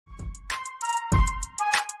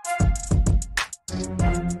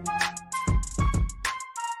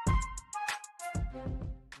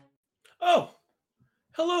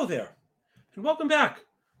Hello there, and welcome back.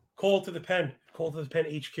 Call to the pen. Call to the pen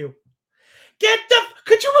HQ. Get the.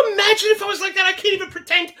 Could you imagine if I was like that? I can't even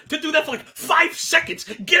pretend to do that for like 5 seconds.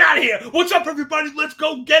 Get out of here. What's up, everybody? Let's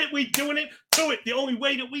go get it. We doing it. Do it the only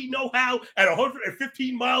way that we know how at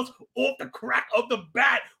 115 miles off the crack of the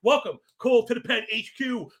bat. Welcome. Call to the pen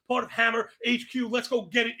HQ, part of Hammer HQ. Let's go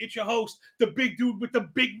get it. It's your host, the big dude with the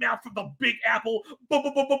big mouth from the Big Apple.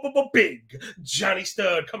 Big Johnny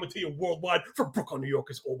Stud coming to you worldwide from Brooklyn, New York,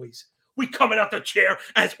 as always. We coming out the chair,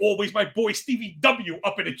 as always. My boy Stevie W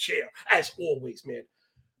up in the chair, as always, man.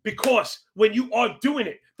 Because when you are doing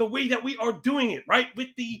it the way that we are doing it, right, with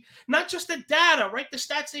the, not just the data, right, the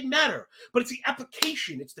stats, they matter, but it's the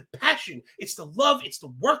application, it's the passion, it's the love, it's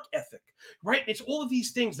the work ethic, right? It's all of these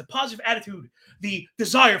things, the positive attitude, the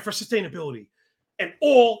desire for sustainability, and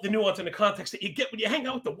all the nuance and the context that you get when you hang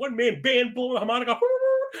out with the one-man band blowing a harmonica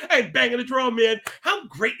and banging a drum, man. How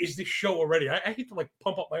great is this show already? I hate to like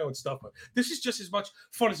pump up my own stuff, but this is just as much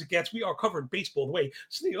fun as it gets. We are covering baseball the way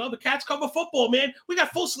the cats cover football, man. We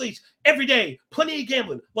got full slates every day, plenty of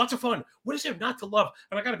gambling, lots of fun. What is there not to love?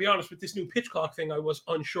 And I got to be honest, with this new pitch clock thing, I was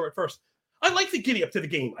unsure at first. I like the giddy up to the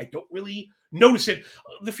game. I don't really notice it.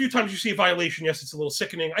 The few times you see a violation, yes, it's a little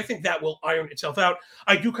sickening. I think that will iron itself out.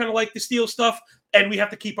 I do kind of like the steal stuff, and we have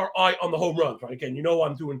to keep our eye on the home runs, right? Again,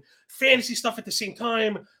 I'm doing fantasy stuff at the same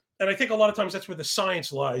time, and I think a lot of times that's where the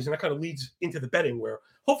science lies, and that kind of leads into the betting, where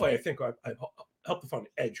hopefully I think I've helped to find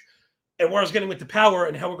an edge. And where I was getting with the power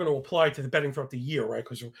and how we're going to apply to the betting throughout the year, right?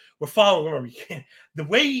 Because we're following, remember, you can't, the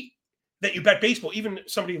way that you bet baseball, even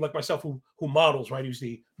somebody like myself who models, right, who's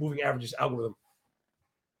the moving averages algorithm,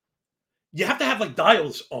 you have to have like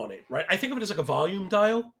dials on it, right? I think of it as like a volume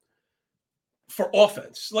dial for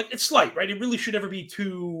offense. Like it's slight, right? It really should never be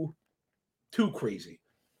too crazy,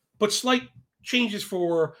 but slight changes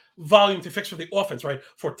for volume to fix for the offense, right?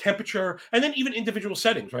 For temperature, and then even individual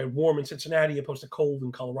settings, right? Warm in Cincinnati opposed to cold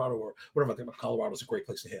in Colorado, or whatever. I think about Colorado's a great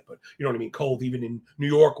place to hit, but you know what I mean? Cold even in New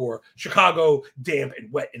York, or Chicago, damp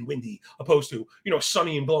and wet and windy, opposed to,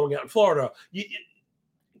 sunny and blowing out in Florida.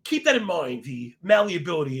 Keep that in mind, the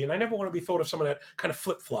malleability, and I never want to be thought of someone that kind of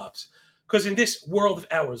flip-flops, because in this world of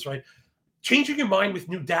ours, right, changing your mind with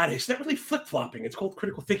new data is not really flip-flopping. It's called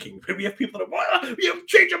critical thinking. We have people that you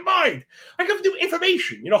change your mind. I have new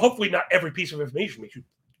information. Hopefully not every piece of information makes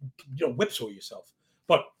you, whipsaw yourself.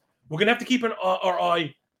 But we're going to have to keep our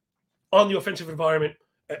eye on the offensive environment.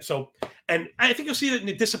 And I think you'll see that in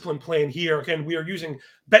the discipline plan here. Again, we are using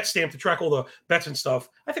BetStamp to track all the bets and stuff.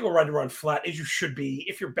 I think we're right around flat, as you should be.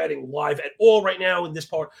 If you're betting live at all right now in this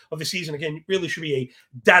part of the season, again, it really should be a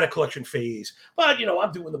data collection phase. But,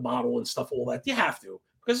 I'm doing the model and stuff, all that. You have to,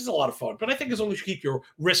 because it's a lot of fun. But I think as long as you keep your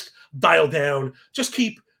risk dialed down, just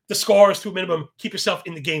keep the scores to a minimum, keep yourself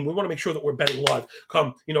in the game. We want to make sure that we're betting live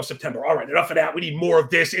come, September. All right, enough of that. We need more of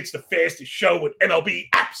this. It's the fastest show with MLB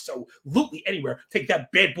absolutely anywhere. Take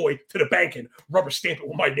that bad boy to the bank and rubber stamp it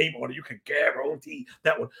with my name on it. You can guarantee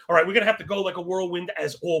that one. All right, we're going to have to go like a whirlwind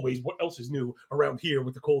as always. What else is new around here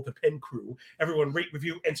with the Call to Pen crew? Everyone rate,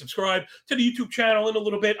 review, and subscribe to the YouTube channel in a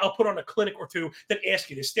little bit. I'll put on a clinic or two that ask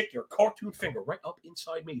you to stick your cartoon finger right up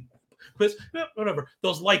inside me. Because whatever,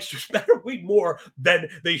 those likes just matter way more than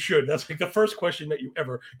they should. That's like the first question that you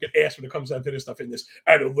ever get asked when it comes down to this stuff in this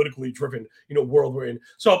analytically driven, world we're in.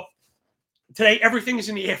 So today, everything is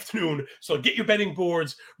in the afternoon. So get your betting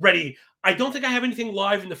boards ready. I don't think I have anything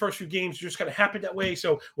live in the first few games. It just kind of happened that way.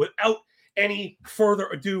 So without any further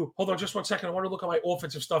ado, hold on just 1 second. I want to look at my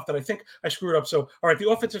offensive stuff that I think I screwed up. So, all right, the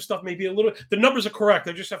offensive stuff may be a little, the numbers are correct.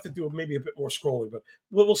 I just have to do maybe a bit more scrolling, but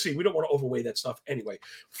we'll see. We don't want to overweigh that stuff anyway.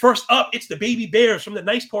 First up, it's the Baby Bears from the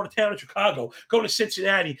nice part of town of Chicago, going to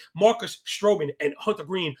Cincinnati. Marcus Stroman and Hunter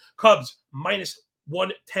Green, Cubs, minus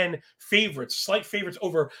 110 favorites, slight favorites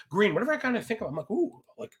over Green. Whenever I kind of think of it, I'm like, ooh,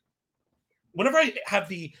 like, whenever I have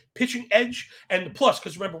the pitching edge and the plus,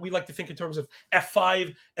 because remember, we like to think in terms of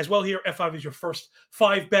F5 as well here. F5 is your first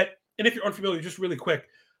 5 bet. And if you're unfamiliar, just really quick,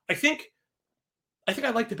 I think I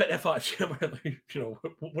like to bet F5.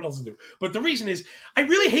 What else to do? But the reason is I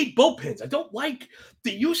really hate bullpens. I don't like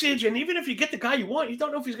the usage. And even if you get the guy you want, you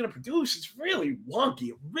don't know if he's going to produce. It's really wonky.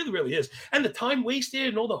 It really, really is. And the time wasted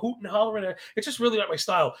and all the hoot and hollering, it's just really not my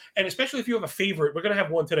style. And especially if you have a favorite, we're going to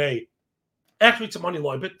have one today. Actually, it's a money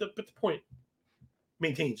line, but the point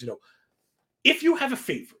maintains, if you have a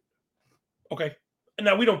favorite, okay, and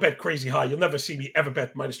now we don't bet crazy high. You'll never see me ever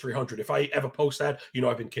bet minus 300. If I ever post that,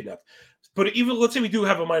 I've been kidnapped. But even, let's say we do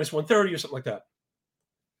have a minus 130 or something like that.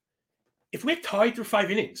 If we're tied through 5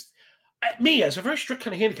 innings, me as a very strict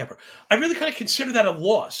kind of handicapper, I really kind of consider that a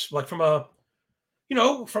loss, like from a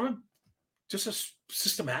just a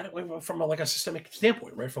systematic, from a systemic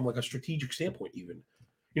standpoint, right? From like a strategic standpoint even.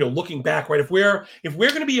 looking back, right? If we're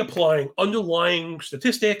going to be applying underlying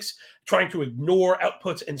statistics, trying to ignore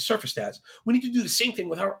outputs and surface stats, we need to do the same thing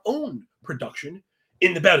with our own production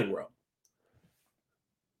in the betting realm.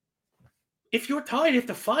 If you're tied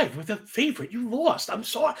after 5 with a favorite, you lost. I'm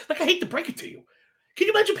sorry. I hate to break it to you. Can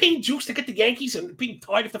you imagine paying juice to get the Yankees and being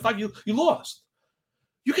tied after 5? You lost.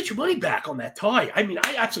 You get your money back on that tie. I mean,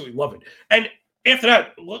 I absolutely love it. And after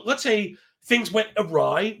that, let's say things went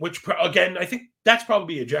awry, which, again, I think that's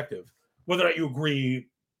probably objective. Whether or not you agree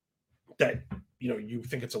that, you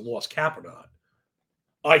think it's a lost cap or not.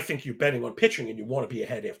 I think you're betting on pitching and you want to be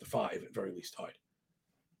ahead after 5, at very least tied.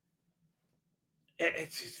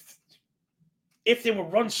 If there were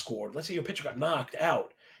runs scored, let's say your pitcher got knocked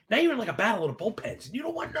out, now you're in like a battle of the bullpens, and you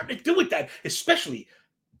don't want nothing to do with that, especially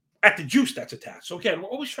at the juice that's attached. So again, we're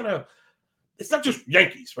always trying to. It's not just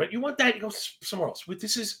Yankees, right? You want that, you go somewhere else.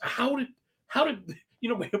 This is how to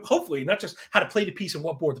hopefully not just how to play the piece and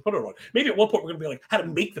what board to put it on. Maybe at one point we're going to be like how to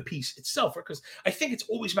make the piece itself, because I think it's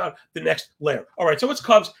always about the next layer. All right, so it's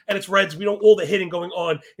Cubs and it's Reds. We know all the hitting going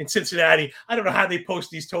on in Cincinnati. I don't know how they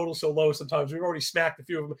post these totals so low sometimes. We've already smacked a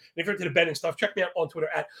few of them. And if you're into the betting stuff, check me out on Twitter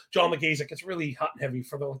at John McGazik. It's really hot and heavy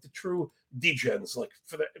for the true degens, like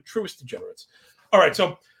for the truest degenerates. All right,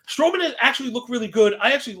 so Stroman has actually looked really good.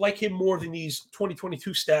 I actually like him more than these 2022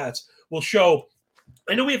 stats will show.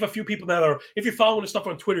 I know we have a few people that are, if you're following the stuff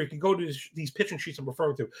on Twitter, you can go to these pitching sheets I'm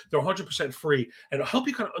referring to. They're 100% free, and it'll help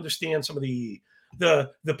you kind of understand some of the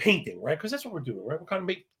painting, right? Because that's what we're doing, right? We're kind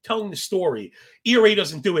of telling the story. ERA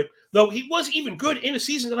doesn't do it, though he was even good in a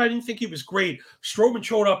season that I didn't think he was great. Stroman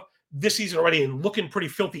showed up this season already and looking pretty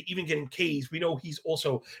filthy, even getting Ks. We know he's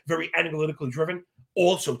also very analytically driven,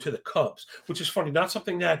 also to the Cubs, which is funny. Not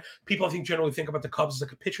something that people, I think, generally think about the Cubs as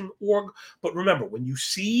like a pitching org. But remember, when you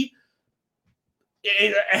see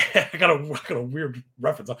I got a weird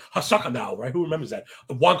reference. Hasaka now, right? Who remembers that?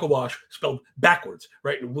 The Wonka wash spelled backwards,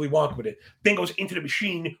 right? And Willy Wonka with it. Then goes into the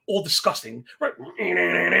machine, all disgusting, right?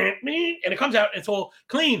 And it comes out, and it's all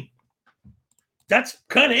clean. That's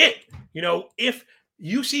kind of it. If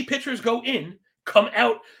you see pitchers go in, come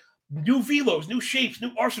out, new velos, new shapes,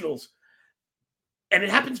 new arsenals, and it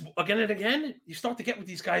happens again and again, you start to get with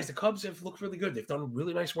these guys. The Cubs have looked really good. They've done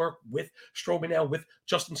really nice work with Stroman now, with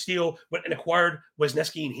Justin Steele, went and acquired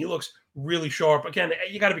Wesneski, and he looks really sharp. Again,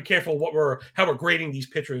 you got to be careful how we're grading these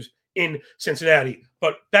pitchers in Cincinnati.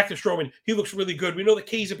 But back to Stroman, he looks really good. We know the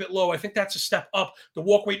K's a bit low. I think that's a step up. The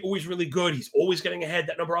walk rate always really good. He's always getting ahead.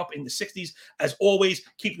 That number up in the 60s. As always,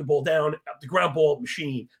 keeping the ball down. The ground ball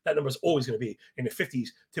machine, that number is always going to be in the 50s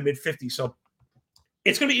to mid-50s. So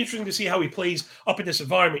it's going to be interesting to see how he plays up in this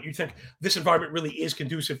environment. You think this environment really is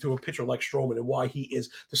conducive to a pitcher like Stroman and why he is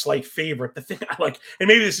the slight favorite. The thing I like, and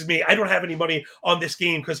maybe this is me, I don't have any money on this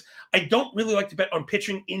game because I don't really like to bet on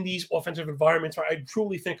pitching in these offensive environments. Right? I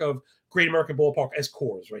truly think of Great American Ballpark as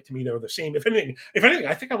cores, right? To me, they're the same. If anything,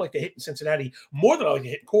 I think I like to hit in Cincinnati more than I like to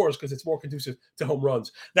hit in cores because it's more conducive to home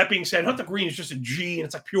runs. That being said, Hunter Green is just a G, and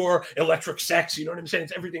it's like pure electric sex. You know what I'm saying?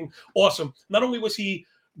 It's everything awesome. Not only was he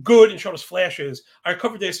good and showed us flashes. I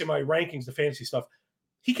covered this in my rankings, the fantasy stuff.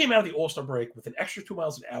 He came out of the All-Star break with an extra 2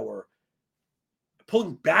 miles an hour,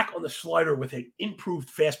 pulling back on the slider with an improved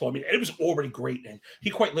fastball. I mean, it was already great, and he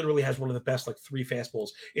quite literally has one of the best, 3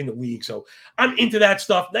 fastballs in the league. So I'm into that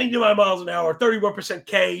stuff. 99 miles an hour, 31%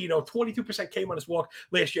 K, 22% K minus walk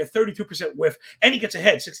last year, 32% whiff, and he gets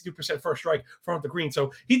ahead, 62% first strike for Hunter Green.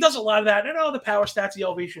 So he does a lot of that. And the power stats, the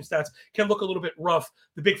elevation stats can look a little bit rough,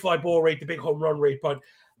 the big fly ball rate, the big home run rate, but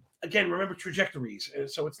again, remember trajectories.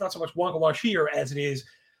 So it's not so much Wonka wash here as it is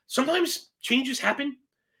sometimes changes happen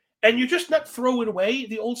and you just not throwing away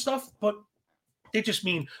the old stuff, but they just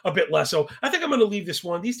mean a bit less. So I think I'm going to leave this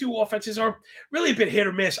one. These two offenses are really a bit hit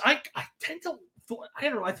or miss. I tend to, I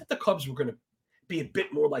don't know, I thought the Cubs were going to be a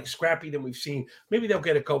bit more scrappy than we've seen. Maybe they'll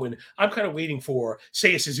get it going. I'm kind of waiting for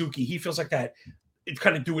Seiya Suzuki. He feels like that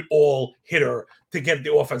kind of do it all hitter to get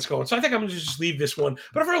the offense going. So I think I'm going to just leave this one.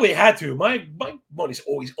 But if I really had to, my money's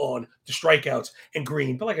always on the strikeouts and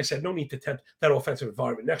Green. But like I said, no need to tempt that offensive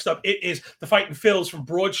environment. Next up, it is the Fighting Phils from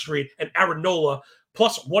Broad Street and Aaron Nola,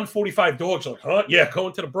 plus 145 dogs. You're like, huh? Yeah,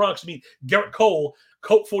 going to the Bronx to meet Garrett Cole,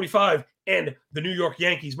 Colt 45, and the New York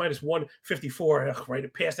Yankees, minus 154.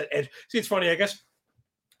 Right past that edge. See, it's funny. I guess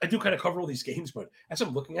I do kind of cover all these games, but as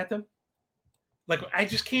I'm looking at them, I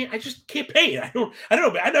just can't pay it. I don't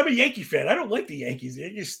know, man. I'm a Yankee fan. I don't like the Yankees. The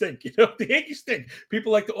Yankees stink. The Yankees stink.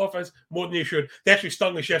 People like the offense more than they should. They actually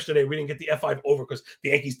stung us yesterday. We didn't get the F5 over because the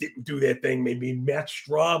Yankees didn't do their thing. Maybe Matt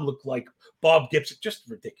Strahm looked like Bob Gibson. Just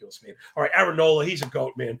ridiculous, man. All right, Aaron Nola, he's a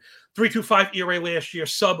GOAT, man. 3.25 ERA last year,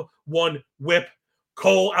 sub 1 whip.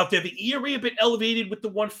 Cole out there, the ERA a bit elevated with the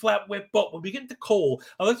one flat whip, but when we get into Cole,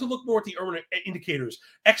 I like to look more at the early indicators.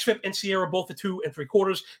 XFIP and Sierra both at 2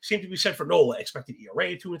 3/4. Same to be said for Nola. Expected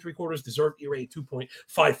ERA 2 3/4, deserved ERA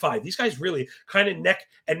 2.55. These guys really kind of neck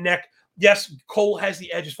and neck. Yes, Cole has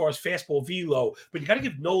the edge as far as fastball velo, but you got to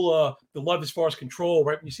give Nola the love as far as control,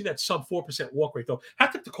 right? When you see that sub 4% walk rate, though,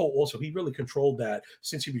 hat tip to Cole also. He really controlled that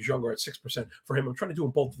since he was younger at 6% for him. I'm trying to do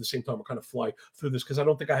them both at the same time. I'll kind of fly through this because I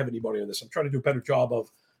don't think I have anybody on this. I'm trying to do a better job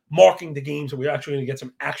of marking the games that we're actually going to get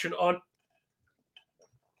some action on.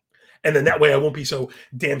 And then that way I won't be so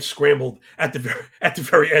damn scrambled at the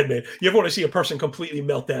very end, man. You ever want to see a person completely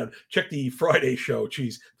melt down? Check the Friday show.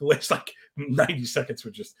 Jeez, the last 90 seconds were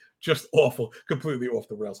just awful, completely off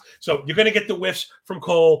the rails. So you're going to get the whiffs from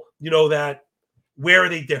Cole. You know that. Where are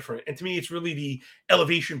they different? And to me, it's really the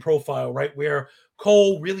elevation profile, right? Where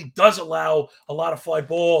Cole really does allow a lot of fly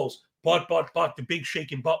balls, but the big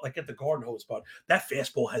shaking butt like at the garden hose butt. That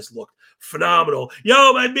fastball has looked phenomenal.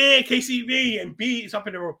 Yo, my man, KCV and B is up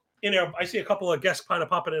in there. I see a couple of guests kind of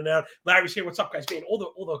popping in and out. Larry's here. What's up, guys? Man, all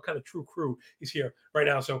the kind of true crew is here right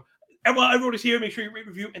now. So everyone is here. Make sure you rate,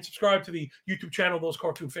 review, and subscribe to the YouTube channel. Those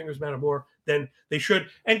cartoon fingers matter more than they should.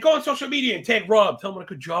 And go on social media and tag Rob. Tell him what a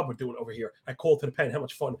good job we're doing over here at Cole to the Pen. How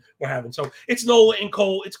much fun we're having. So it's Nola and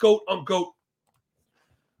Cole. It's GOAT on GOAT.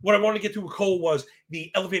 What I wanted to get to with Cole was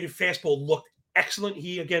the elevated fastball looked excellent.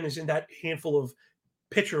 He, again, is in that handful of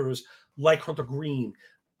pitchers like Hunter Green.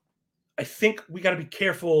 I think we got to be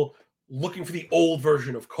careful looking for the old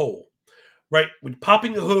version of Cole, right? When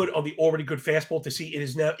popping the hood on the already good fastball to see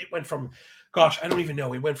it went from, gosh, I don't even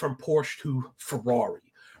know. It went from Porsche to Ferrari,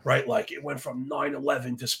 right? Like it went from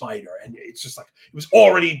 911 to Spider. And it's just like, it was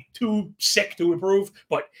already too sick to improve,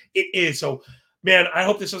 but it is. So, man, I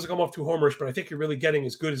hope this doesn't come off too homerish, but I think you're really getting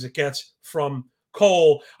as good as it gets from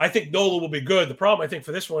Cole. I think Nola will be good. The problem, I think,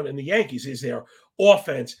 for this one and the Yankees is their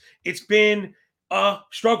offense. It's been a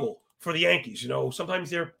struggle for the Yankees. You know, sometimes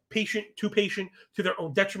they're too patient to their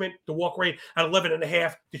own detriment. The walk rate at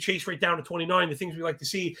 11.5, the chase rate down to 29, the things we like to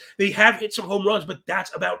see. They have hit some home runs, but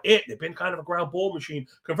that's about it. They've been kind of a ground ball machine,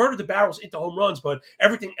 converted the barrels into home runs, but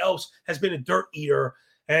everything else has been a dirt eater.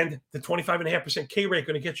 And the 25.5% K rate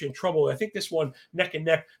going to get you in trouble. I think this one, neck and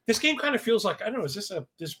neck. This game kind of feels like, I don't know, this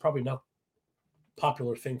is probably not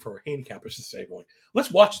popular thing for handicappers to say, going,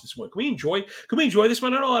 let's watch this one. Can we enjoy this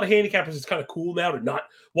one? I know a lot of handicappers, it's kind of cool now to not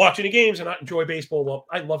watch any games and not enjoy baseball. Well,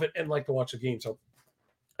 I love it and like to watch the game. So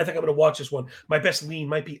I think I'm going to watch this one. My best lean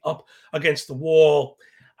might be up against the wall.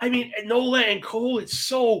 I mean, Nola and Cole, it's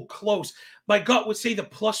so close. My gut would say the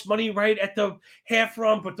plus money right at the half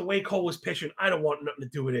run, but the way Cole was pitching, I don't want nothing to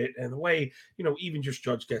do with it. And the way, even just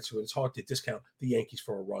Judge gets to it, it's hard to discount the Yankees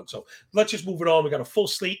for a run. So let's just move it on. We got a full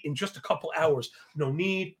slate in just a couple hours. No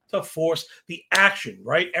need to force the action,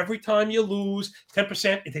 right? Every time you lose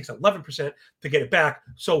 10%, it takes 11% to get it back.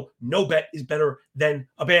 So no bet is better than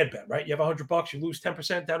a bad bet, right? You have $100, you lose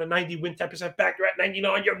 10%, down to 90, win 10% back. You're at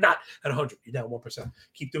 99, you're not at 100. You're down 1%.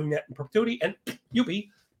 Keep doing that in perpetuity, and you'll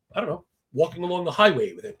be, I don't know, walking along the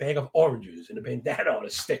highway with a bag of oranges and a bandana on a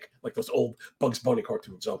stick, like those old Bugs Bunny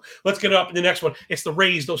cartoons. So let's get up in the next one. It's the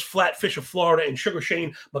Rays, those Flatfish of Florida, and Sugar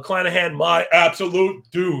Shane McClanahan, my absolute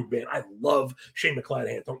dude, man. I love Shane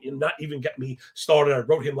McClanahan. Don't you not even get me started. I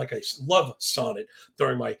wrote him like a love sonnet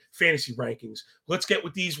during my fantasy rankings. Let's get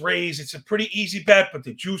with these Rays. It's a pretty easy bet, but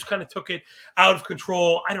the juice kind of took it out of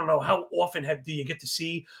control. I don't know how often do you get to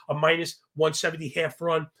see a minus 170 half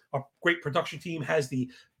run. Our great production team has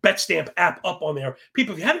the BetStamp app up on there.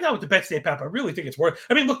 People, if you haven't got with the BetStamp app, I really think it's worth.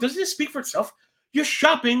 I mean, look, doesn't this speak for itself? You're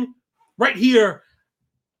shopping right here.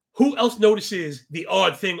 Who else notices the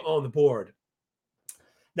odd thing on the board?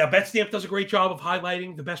 Now, BetStamp does a great job of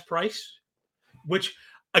highlighting the best price, which,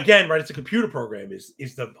 again, right, it's a computer program, is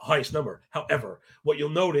the highest number. However, what you'll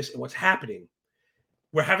notice and what's happening,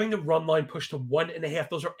 we're having the run line pushed to 1.5.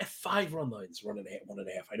 Those are F5 run lines,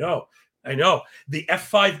 1.5. I know. The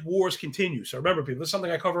F5 wars continue. So remember, people, this is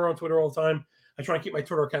something I cover on Twitter all the time. I try and keep my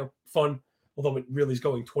Twitter account fun, although it really is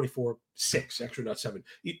going 24/6, actually not 7.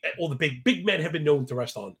 All the big men have been known to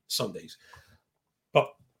rest on Sundays.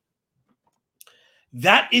 But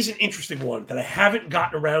that is an interesting one that I haven't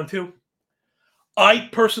gotten around to. I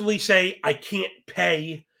personally say I can't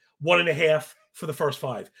pay 1.5 for the first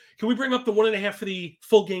 5. Can we bring up the 1.5 for the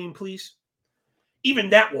full game, please?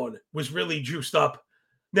 Even that one was really juiced up.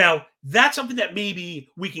 Now, that's something that maybe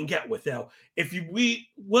we can get with. Now,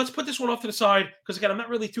 let's put this one off to the side, because again, I'm not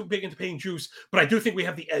really too big into paying juice, but I do think we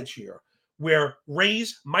have the edge here, where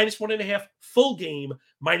Rays minus 1.5, full game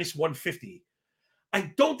minus 150.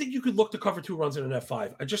 I don't think you could look to cover 2 runs in an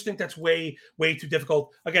F5. I just think that's way, way too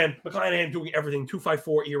difficult. Again, McClanahan doing everything.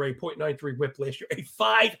 2.54 ERA, .93 WHIP last year, a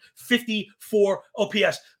 5.54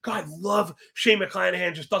 OPS. God, love Shane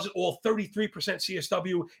McClanahan. Just does it all. 33%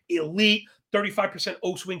 CSW, elite. 35%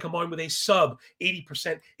 O swing combined with a sub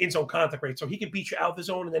 80% in-zone contact rate. So he can beat you out of the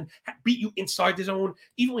zone and then beat you inside the zone,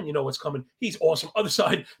 even when you know what's coming. He's awesome. Other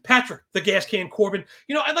side, Patrick, the gas can Corbin.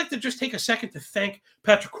 I'd like to just take a second to thank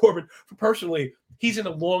Patrick Corbin for personally, he's in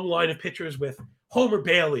a long line of pitchers with Homer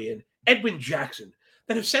Bailey and Edwin Jackson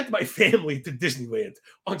that have sent my family to Disneyland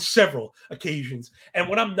on several occasions. And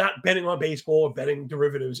when I'm not betting on baseball or betting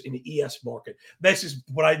derivatives in the ES market, this is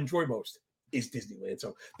what I enjoy most. Is Disneyland.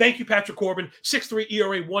 So thank you, Patrick Corbin. 6.3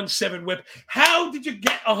 ERA, 1.7 WHIP. How did you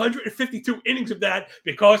get 152 innings of that?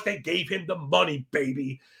 Because they gave him the money,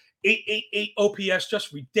 baby. 8.88 OPS,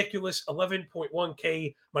 just ridiculous. 11.1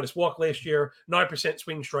 K minus walk last year. 9%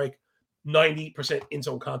 swing strike. 90%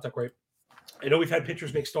 in-zone contact rate. I know we've had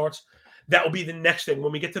pitchers make starts. That will be the next thing.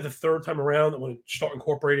 When we get to the third time around, I want to start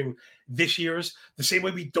incorporating this year's. The same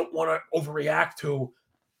way we don't want to overreact to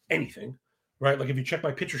anything. Right, like if you check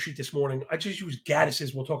my pitcher sheet this morning, I just use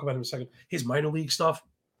Gaddis's. We'll talk about him in a second. His minor league stuff.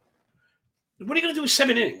 What are you going to do with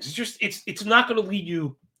 7 innings? It's not going to lead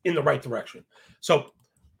you in the right direction. So,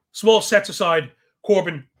 small sets aside,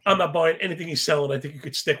 Corbin. I'm not buying anything he's selling. I think you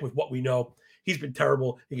could stick with what we know. He's been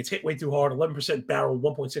terrible. He gets hit way too hard. 11% barrel,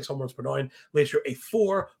 1.6 home runs per 9. Last year, a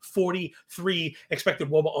 4.43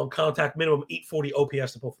 expected WOBA on contact, minimum 8.40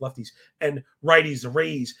 OPS to both lefties and righties. The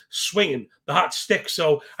Rays swinging the hot stick.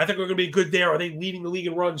 So I think we're going to be good there. Are they leading the league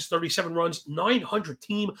in runs? 37 runs, 900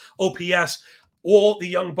 team OPS. All the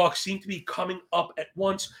young bucks seem to be coming up at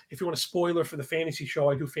once. If you want a spoiler for the fantasy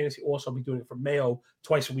show, I do fantasy also. I'll be doing it for Mayo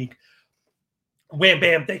twice a week. Wham,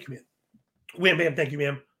 bam. Thank you, man. Wham, bam. Thank you,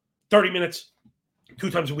 ma'am. 30 minutes, 2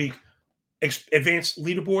 times a week, advanced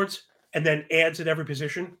leaderboards, and then ads at every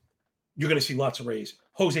position. You're going to see lots of Rays.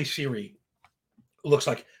 Jose Siri looks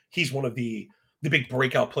like he's one of the big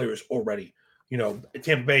breakout players already.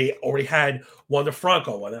 Tampa Bay already had Wander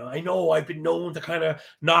Franco, and I know I've been known to kind of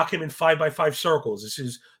knock him in 5x5 circles. This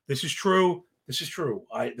is true. This is true.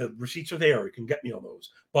 The receipts are there. You can get me on those.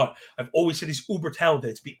 But I've always said he's uber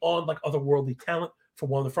talented. It's beyond like otherworldly talent for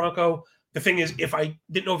Wander Franco. The thing is, if I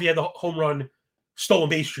didn't know if he had the home run stolen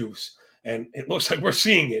base juice, and it looks like we're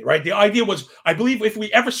seeing it, right? The idea was, I believe if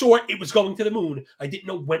we ever saw it, it was going to the moon. I didn't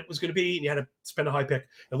know when it was going to be, and you had to spend a high pick.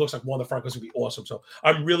 It looks like Wander Franco's going to be awesome. So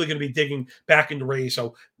I'm really going to be digging back into Rays.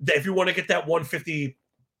 So if you want to get that 150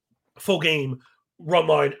 full game run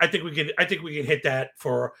line, I think we can hit that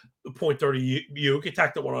for 0.30. You can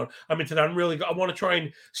tack that one on. I'm into that. I want to try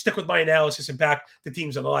and stick with my analysis and back the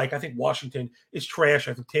teams I like. I think Washington is trash.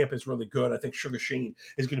 I think Tampa is really good. I think Sugar Shane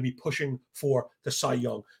is going to be pushing for the Cy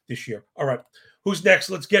Young this year. All right. Who's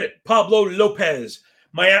next? Let's get it. Pablo Lopez.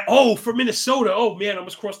 For Minnesota. Oh, man, I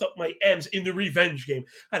almost crossed up my M's in the revenge game.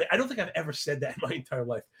 I don't think I've ever said that in my entire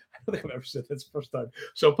life. I don't think I've ever said that. That's the first time.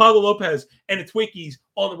 So Pablo Lopez and the Twinkies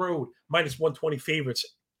on the road, minus 120 favorites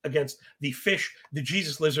against the Fish, the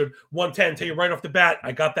Jesus Lizard, 110. Tell you right off the bat,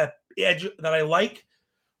 I got that edge that I like.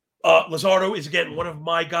 Luzardo is, again, one of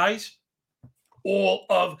my guys. All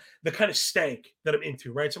of the kind of stank that I'm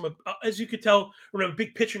into, right? So as you could tell, I'm a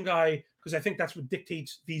big pitching guy because I think that's what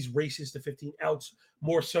dictates these races to 15 outs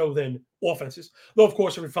more so than offenses. Though, of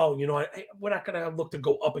course, if you're following, we're not going to look to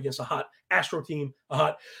go up against a hot Astro team,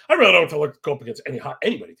 I really don't want to go up against any hot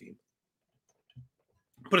anybody team.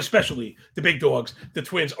 But especially the big dogs, the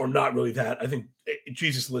Twins are not really that. I think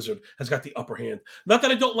Jesus Lizard has got the upper hand. Not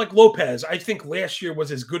that I don't like Lopez. I think last year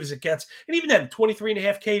was as good as it gets. And even then,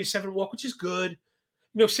 23.5 K to 7 walk, which is good.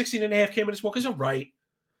 16.5 K minus walk is all right.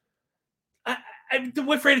 The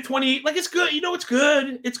whip rate of 28, it's good. It's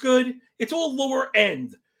good. It's good. It's all lower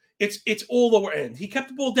end. It's all lower end. He kept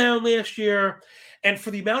the ball down last year. And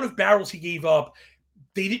for the amount of barrels he gave up,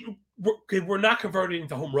 they were not converted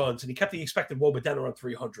into home runs, and he kept the expected WOBA down around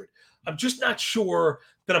 300. I'm just not sure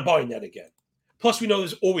that I'm buying that again. Plus, we know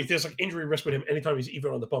there's like injury risk with him anytime he's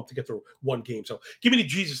even on the bump to get through one game. So give me the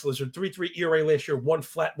Jesus Lizard. 3.3 ERA last year, 1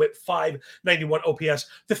 flat whip, 5.91 OPS,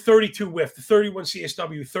 the 32 whiff, the 31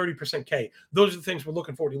 CSW, 30% K. Those are the things we're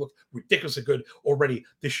looking for. He looked ridiculously good already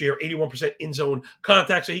this year. 81% in zone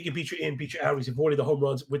contact, so he can beat you in, beat you out. He's avoided the home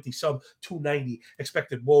runs with the sub 290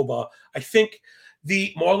 expected WOBA. I think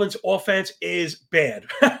the Marlins offense is bad.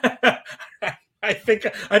 I think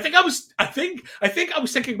I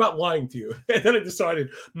was thinking about lying to you, and then I decided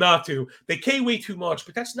not to. They K way too much,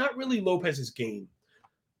 but that's not really Lopez's game.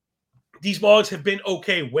 these Marlins have been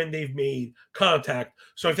okay when they've made contact.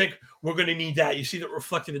 So I think we're going to need that. You see that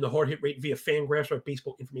reflected in the hard hit rate via Fangraphs, right?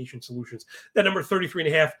 Baseball Information Solutions. That number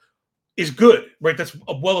 33.5 is good, right? That's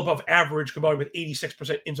well above average combined with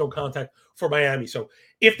 86% in zone contact for Miami. So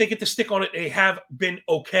if they get to stick on it, they have been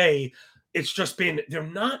okay. It's just been they're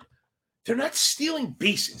not stealing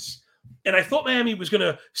bases. And I thought Miami was going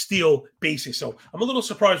to steal bases. So I'm a little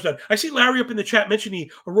surprised with that. I see Larry up in the chat mentioning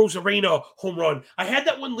a Rosarena home run. I had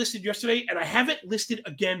that one listed yesterday, and I have it listed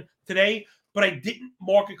again today, but I didn't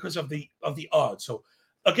mark it because of the odds. So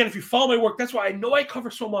again, if you follow my work, that's why I know I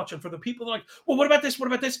cover so much. And for the people that are like, well, what about this? What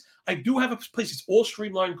about this? I do have a place. It's all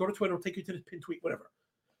streamlined. Go to Twitter. It'll take you to the pin tweet, whatever.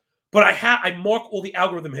 But I mark all the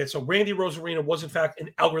algorithm hits. So Randy Rosarena was, in fact, an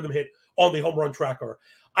algorithm hit on the home run tracker.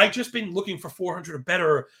 I've just been looking for 400 or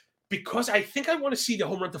better because I think I want to see the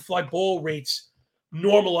home run to fly ball rates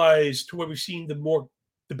normalize to where we've seen the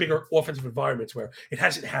bigger offensive environments where it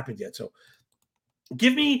hasn't happened yet. So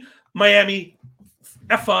give me Miami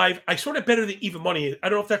F5. I sort of better than even money. I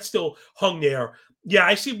don't know if that's still hung there. Yeah,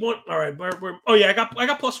 I see one. All right. I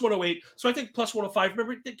got plus 108. So I think plus 105.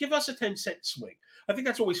 Remember, give us a 10-cent swing. I think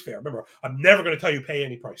that's always fair. Remember, I'm never going to tell you pay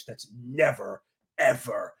any price. That's never,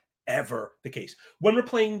 ever, ever the case. When we're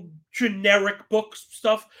playing generic book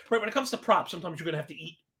stuff, right? When it comes to props, sometimes you're going to have to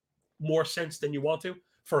eat more cents than you want to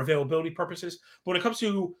for availability purposes. But when it comes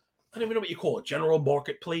to, I don't even know what you call it, general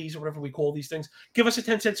market plays or whatever we call these things, give us a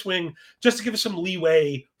 10-cent swing just to give us some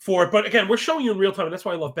leeway for it. But again, we're showing you in real time, and that's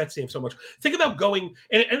why I love BetSafe so much. Think about going,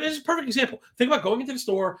 and this is a perfect example. Think about going into the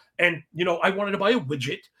store and, I wanted to buy a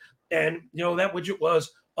widget, and, that widget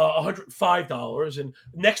was $105, and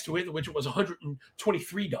next to it, the widget was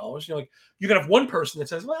 $123. You can have one person that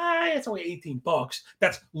says, well, it's only $18.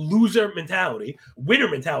 That's loser mentality. Winner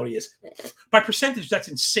mentality is, by percentage, that's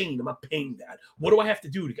insane. I'm not paying that. What do I have to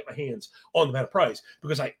do to get my hands on the better price?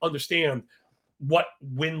 Because I understand what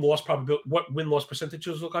win-loss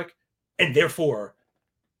percentages look like, and therefore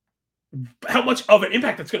how much of an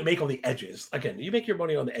impact that's going to make on the edges. Again, you make your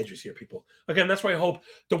money on the edges here, people. Again, that's why I hope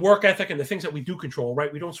the work ethic and the things that we do control,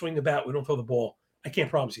 right? We don't swing the bat. We don't throw the ball. I can't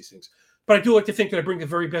promise these things. But I do like to think that I bring the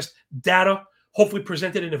very best data, hopefully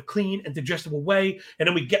presented in a clean and digestible way. And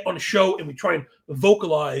then we get on the show and we try and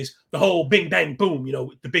vocalize the whole bing, bang, boom,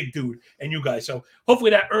 the big dude and you guys. So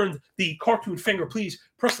hopefully that earned the cartoon finger. Please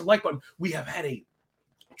press the like button. We have had a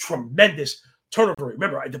tremendous turnover.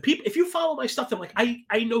 Remember, the people, if you follow my stuff, I'm like,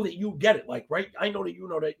 I know that you get it. Like, right? I know that you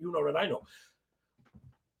know that I know.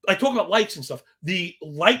 I talk about likes and stuff. The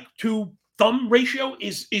like to thumb ratio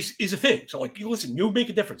is a thing. So like, you listen, you make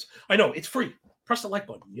a difference. I know it's free. Press the like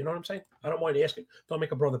button. You know what I'm saying? I don't mind asking. Don't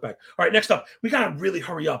make a brother back. All right, next up, we got to really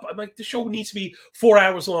hurry up. I'm like, the show needs to be 4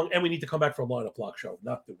 hours long, and we need to come back for a lineup block show.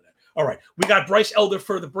 Not doing that. All right, we got Bryce Elder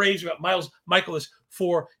for the Braves. We got Miles Michaelis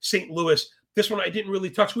for St. Louis. This one I didn't really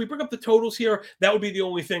touch. Can we bring up the totals here? That would be the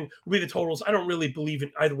only thing. Would be the totals. I don't really believe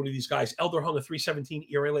in either one of these guys. Elder hung a 317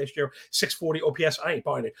 ERA last year, 640 OPS. I ain't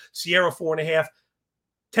buying it. Sierra 4.5,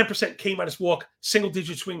 10% K minus walk, single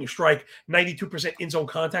digit swing to strike, 92% in zone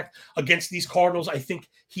contact against these Cardinals. I think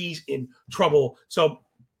he's in trouble. So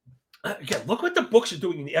again, look what the books are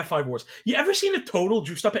doing in the F5 wars. You ever seen a total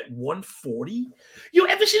juiced up at 140? You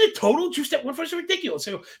ever seen a total juiced at 140? It's ridiculous.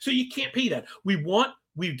 So you can't pay that. We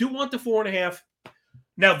do want the 4.5.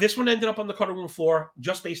 Now, this one ended up on the cutting room floor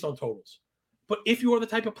just based on totals. But if you are the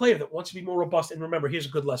type of player that wants to be more robust, and remember, here's a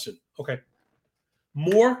good lesson, okay?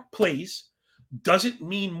 More plays doesn't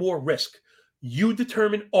mean more risk. You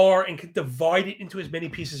determine R and can divide it into as many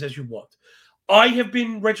pieces as you want. I have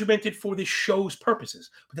been regimented for this show's purposes,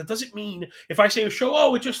 but that doesn't mean if I say a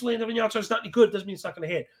show, it just landed on the outside, it's not any good, it doesn't mean it's not going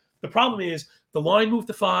to hit. The problem is the line moved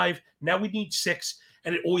to 5, now we need 6,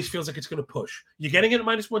 and it always feels like it's going to push. You're getting it at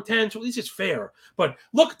minus 110, so at least it's fair. But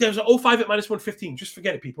look, there's an 05 at minus 115. Just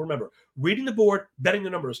forget it, people. Remember, reading the board, betting the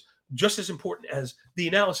numbers, just as important as the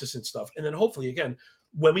analysis and stuff. And then hopefully, again,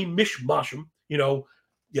 when we mishmash them, you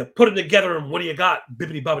put them together and what do you got?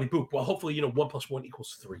 Bibbity bobbity boop. Well, hopefully, 1 + 1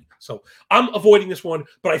 = 3. So I'm avoiding this one,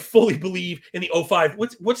 but I fully believe in the 05.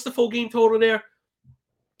 What's the full game total there?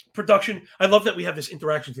 Production. I love that we have this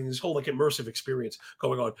interaction thing, this whole immersive experience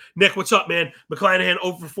going on. Nick, what's up, man? McClanahan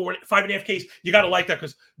over 5.5 Ks. You got to like that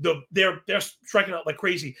because they're striking out like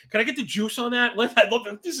crazy. Can I get the juice on that? I love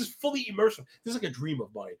that. This is fully immersive. This is like a dream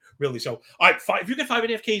of mine, really. So, if you get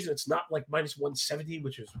 5.5 Ks and it's not like minus 170,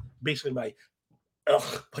 which is basically my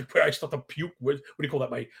where I start to puke. What do you call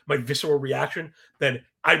that? My visceral reaction. Then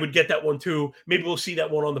I would get that one too. Maybe we'll see that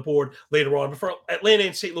one on the board later on. But for Atlanta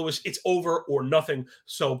and St. Louis, it's over or nothing.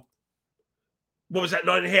 So what was that?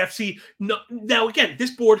 9.5? See, no, now again,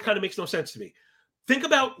 this board kind of makes no sense to me. Think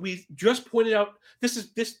about, we just pointed out,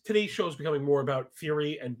 today's show is becoming more about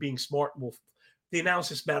theory and being smart. Well, the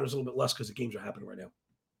analysis matters a little bit less because the games are happening right now.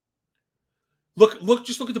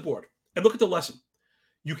 Just look at the board and look at the lesson.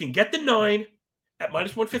 You can get the 9 at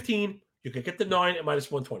minus 115. You can get the 9 at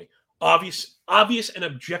minus 120. Obvious and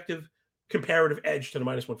objective comparative edge to the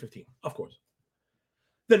minus 115, of course.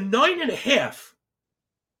 The 9.5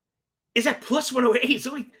 is at plus 108.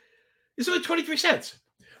 It's only 23 cents.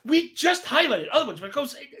 We just highlighted other ones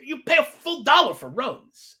because you pay a full $1 for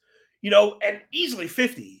runs, and easily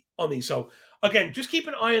 50 on these. So again, just keep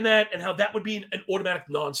an eye on that and how that would be an automatic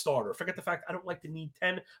non-starter. Forget the fact I don't like to need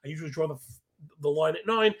 10. I usually draw the line at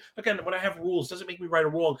 9. Again, when I have rules, doesn't make me right or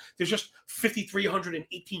wrong. There's just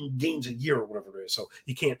 5,318 games a year or whatever it is, so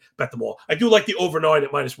you can't bet them all. I do like the over 9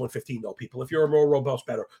 at minus 115, though, people. If you're a more robust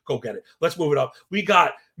bettor, go get it. Let's move it up. We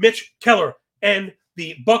got Mitch Keller and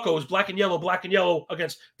the Buccos, black and yellow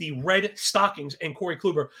against the Red Stockings and Corey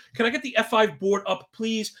Kluber. Can I get the F5 board up,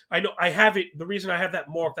 please? I know I have it. The reason I have that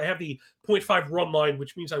marked, I have the 0.5 run line,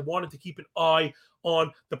 which means I wanted to keep an eye on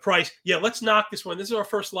the price. Yeah, let's knock this one. This is our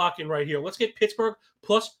first lock-in right here. Let's get Pittsburgh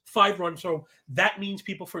plus 5 runs. So that means,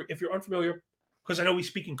 people, if you're unfamiliar, because I know we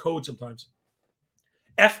speak in code sometimes,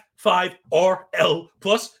 F5RL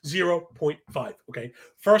plus 0.5. Okay,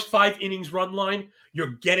 first 5 innings run line,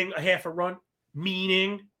 you're getting a half a run.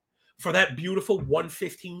 Meaning, for that beautiful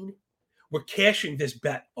 115, we're cashing this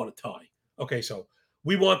bet on a tie. Okay, so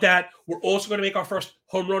we want that. We're also going to make our first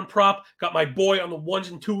home run prop. Got my boy on the 1s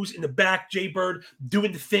and 2s in the back, Jay Bird,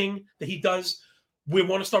 doing the thing that he does. We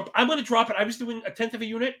want to start. I'm going to drop it. I was doing 1/10 of a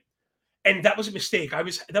unit, and that was a mistake. That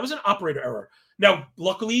was an operator error. Now,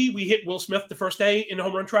 luckily, we hit Will Smith the first day in the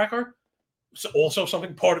home run tracker. So also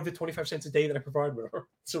something part of the 25 cents a day that I provide. Whatever.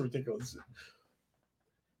 It's so ridiculous.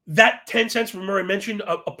 That 10 cents, remember I mentioned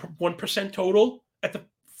a 1% total at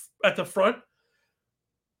the front,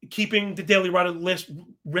 keeping the daily rider list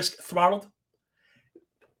risk throttled.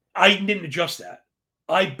 I didn't adjust that.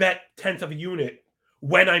 I bet 1/10 of a unit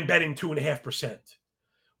when I'm betting 2.5%.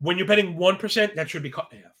 When you're betting 1%, that should be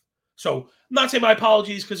cut in half. So I'm not saying my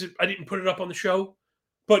apologies because I didn't put it up on the show,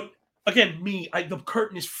 but again, the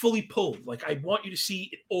curtain is fully pulled. Like, I want you to see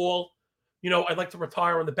it all. I'd like to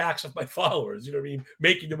retire on the backs of my followers, you know what I mean?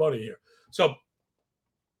 Making the money here. So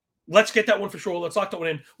let's get that one for sure. Let's lock that one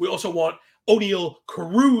in. We also want O'Neill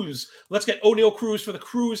Cruz. Let's get O'Neill Cruz for the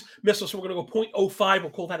Cruz missile. So we're going to go 0.05. We'll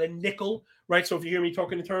call that a nickel, right? So if you hear me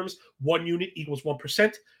talking in terms, 1 unit equals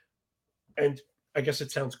 1%. And I guess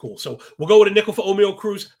it sounds cool. So we'll go with a nickel for O'Neill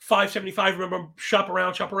Cruz, 575. Remember, shop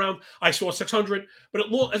around. I saw 600. But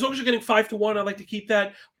as long as you're getting 5 to 1, I like to keep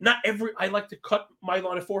that. I like to cut my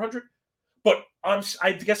line at 400. But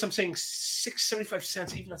I guess I'm saying 6.75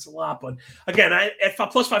 cents. Even that's a lot. But again, at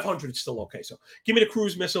plus 500, it's still okay. So give me the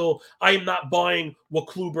Cruise missile. I am not buying what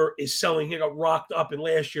Kluber is selling. He got rocked up in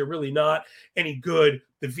last year. Really not any good.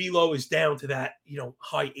 The velo is down to that,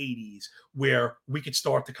 high 80s where we could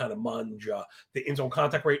start to kind of manja. The in-zone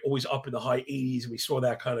contact rate always up in the high 80s. And we saw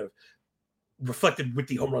that kind of reflected with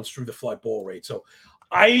the home runs through the fly ball rate. So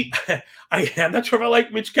I'm not sure if I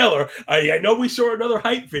like Mitch Keller. I know we saw another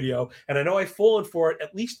hype video, and I know I've fallen for it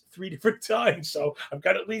at least 3 different times. So I've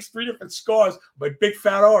got at least 3 different scars, my big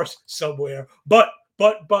fat arse somewhere. But,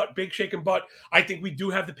 big shaking butt. I think we do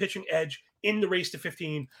have the pitching edge in the race to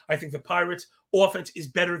 15. I think the Pirates' offense is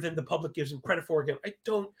better than the public gives them credit for. Again, I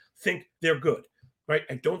don't think they're good. Right?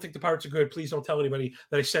 I don't think the Pirates are good. Please don't tell anybody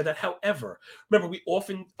that I said that. However, remember,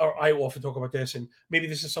 I often talk about this, and maybe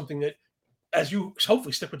this is something that, as you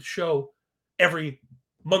hopefully stick with the show every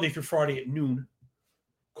Monday through Friday at noon,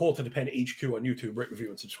 Call to the Pen HQ on YouTube, rate, review,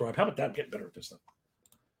 and subscribe. How about that? I'm getting better at this stuff.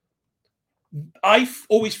 I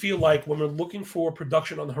always feel like when we're looking for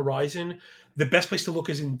production on the horizon, the best place to look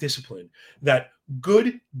is in discipline. That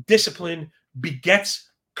good discipline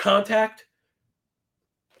begets contact,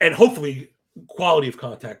 and hopefully quality of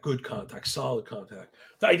contact, good contact, solid contact.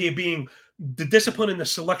 The idea being the discipline and the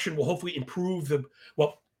selection will hopefully improve the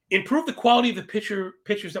quality of the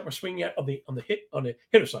pitchers that we're swinging at on the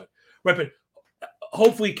hitter side, right? But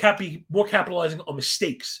hopefully be more capitalizing on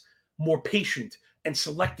mistakes, more patient and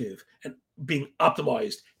selective, and being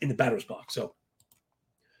optimized in the batter's box. So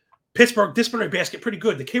Pittsburgh disciplinary basket, pretty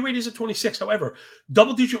good. The K rate is at 26. However,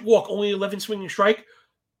 double-digit walk, only 11 swinging strike,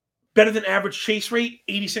 better than average chase rate,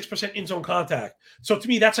 86% in-zone contact. So to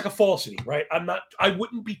me, that's like a falsity, right? I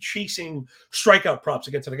wouldn't be chasing strikeout props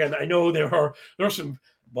against it. Again, I know there are some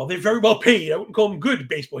Well, they're very well paid. I wouldn't call them good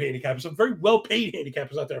baseball handicappers. Some very well paid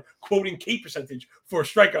handicappers out there quoting K percentage for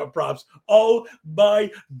strikeout props. Oh my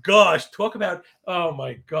gosh. Talk about, oh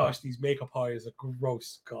my gosh, these makeup hires are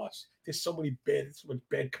gross. Gosh, there's so much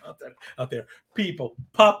bad content out there. People,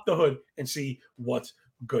 pop the hood and see what's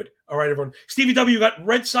good. All right, everyone. Stevie W got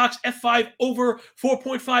Red Sox F5 over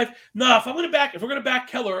 4.5. Nah, if we're going to back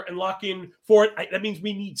Keller and lock in for it, that means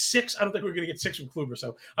we need 6. I don't think we're going to get 6 from Kluber.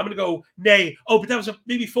 So I'm going to go nay. Oh, but that was a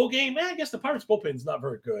maybe full game. I guess the Pirates bullpen is not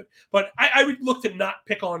very good. But I would look to not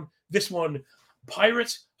pick on this one.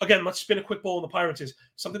 Pirates, again, let's spin a quick ball on the Pirates is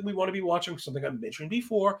something we want to be watching, something I mentioned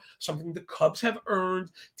before, something the Cubs have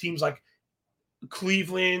earned. Teams like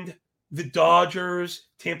Cleveland, the Dodgers,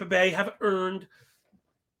 Tampa Bay have earned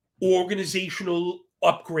organizational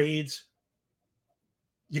upgrades.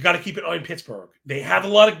 You got to keep an eye on Pittsburgh. They have a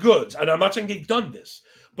lot of goods, and I'm not saying they've done this,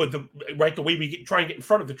 but the way we try and get in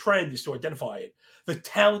front of the trend is to identify it. The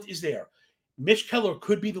talent is there. Mitch Keller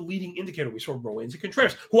could be the leading indicator. We saw Rowan's and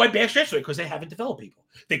Contreras, who I bashed yesterday because they haven't developed people.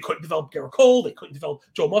 They couldn't develop Garrett Cole. They couldn't develop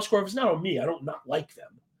Joe Musgrove. It's not on me. I don't not like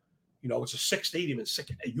them. It's a sick stadium and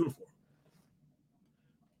sick uniform.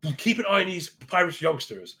 Keep an eye on these Pirates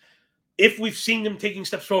youngsters. If we've seen them taking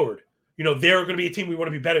steps forward, they're going to be a team we want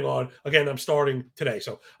to be betting on. Again, I'm starting today.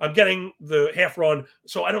 So I'm getting the half run.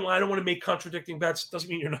 So I don't want to make contradicting bets. Doesn't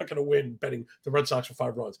mean you're not going to win betting the Red Sox for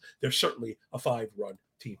 5 runs. They're certainly a 5-run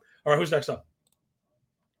team. All right, who's next up?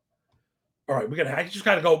 All right, I just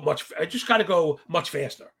got to go much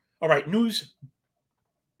faster. All right,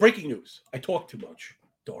 breaking news. I talk too much.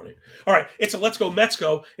 Darn it. All right, it's a Let's Go Mets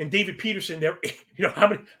go, and David Peterson, I don't know how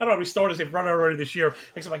many starters they've run already this year,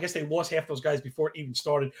 except I guess they lost half those guys before it even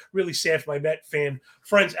started. Really sad for my Met fan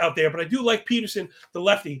friends out there, but I do like Peterson, the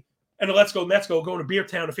lefty, and the Let's Go Mets go going to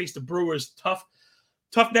Beertown to face the Brewers.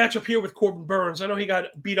 Tough matchup here with Corbin Burns. I know he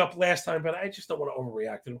got beat up last time, but I just don't want to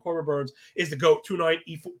overreact to him. Corbin Burns is the GOAT,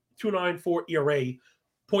 2.94 ERA,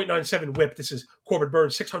 0.97 whip. This is Corbin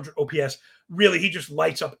Burns, 600 OPS. Really, he just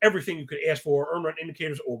lights up everything you could ask for. Earned run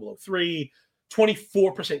indicators all below 3,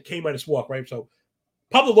 24% K minus walk, right? So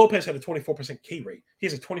Pablo Lopez had a 24% K rate. He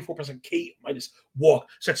has a 24% K minus walk.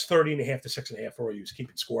 So that's 30.5 to 6.5 for you.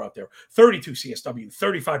 Keeping score out there. 32 CSW,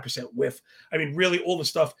 35% whiff. I mean, really all the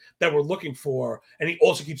stuff that we're looking for. And he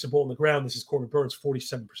also keeps the ball on the ground. This is Corbin Burns,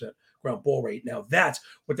 47% ground ball rate. Now that's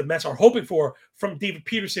what the Mets are hoping for from David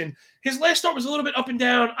Peterson. His last start was a little bit up and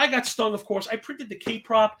down. I got stung, of course. I printed the K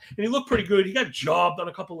prop, and he looked pretty good. He got jobbed on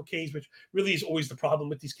a couple of Ks, which really is always the problem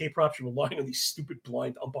with these K props. You're relying on these stupid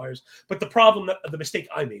blind umpires. But the mistake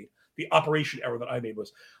I made, the operation error that I made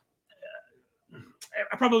was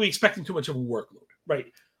I'm probably expecting too much of a workload,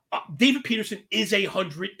 right? David Peterson is a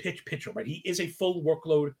 100-pitch pitcher, right? He is a full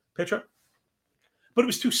workload pitcher, but it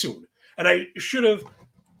was too soon. And I should have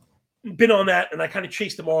been on that, and I kind of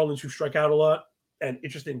chased the Marlins, who strike out a lot, and it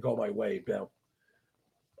just didn't go my way. Now,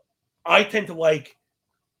 I tend to like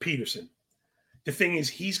Peterson. The thing is,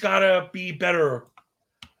 he's got to be better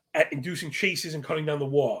at inducing chases and cutting down the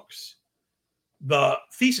walks. The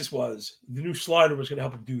thesis was the new slider was going to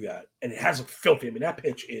help him do that, and it has looked filthy. I mean, that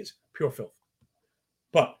pitch is pure filth.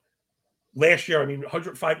 But last year,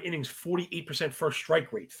 105 innings, 48% first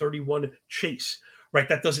strike rate, 31 chase, right?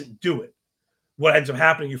 That doesn't do it. What ends up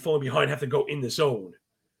happening, you're falling behind, have to go in the zone.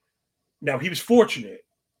 Now, he was fortunate.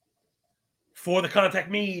 For the contact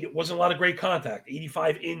made, it wasn't a lot of great contact.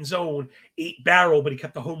 85 in zone, 8 barrel, but he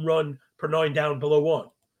kept the home run per 9 down below 1.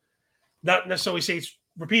 Not necessarily say it's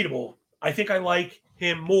repeatable. I think I like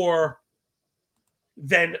him more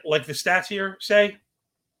than like the stats here say.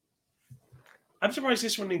 I'm surprised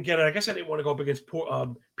this one didn't get it. I guess I didn't want to go up against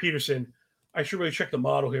Peterson. I should really check the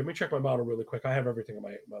model here. Let me check my model really quick. I have everything on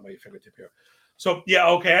my fingertip here. So, yeah,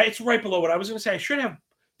 okay. It's right below what I was going to say.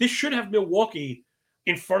 This should have Milwaukee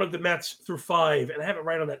in front of the Mets through 5, and I have it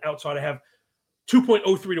right on that outside. I have 2.03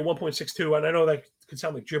 to 1.62, and I know that could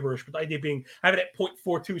sound like gibberish, but the idea being I have it at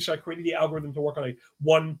 0.42, so I created the algorithm to work on a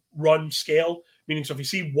 1-run scale, meaning so if you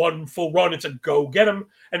see 1 full run, it's a go get him,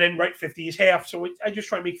 and then right 50 is half. So I just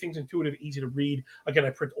try to make things intuitive, easy to read. Again, I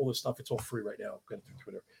print all this stuff. It's all free right now. Go through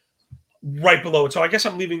Twitter. Right below it. So I guess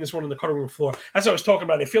I'm leaving this one on the cutting room floor. As I was talking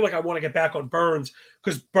about, I feel like I want to get back on Burns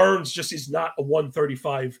because Burns just is not a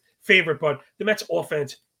 135 favorite, but the Mets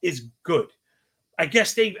offense is good. I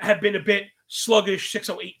guess they have been a bit sluggish.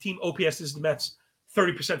 608 team OPS is the Mets.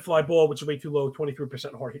 30% fly ball, which is way too low.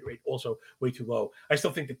 23% hard hit rate, also way too low. I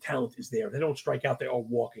still think the talent is there. They don't strike out. They are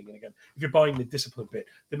walking. And again, if you're buying the discipline bit,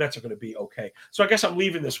 the Mets are going to be okay. So I guess I'm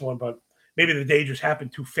leaving this one, but maybe the day just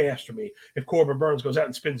happened too fast for me. If Corbin Burns goes out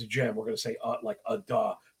and spins a gem, we're going to say,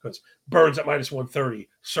 duh, because Birds at minus 130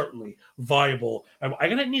 certainly viable. I'm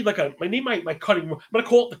gonna need I need my cutting room. I'm gonna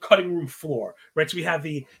call it the cutting room floor, right? So we have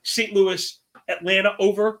the St. Louis Atlanta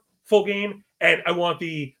over full game, and I want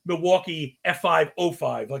the Milwaukee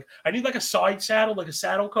F505. Like I need like a side saddle, like a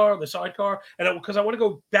saddle car, the sidecar, and because I want to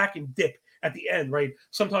go back and dip at the end, right?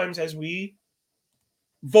 Sometimes as we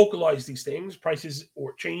vocalize these things, prices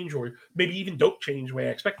or change, or maybe even don't change the way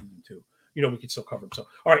I expected them to. We can still cover them. So,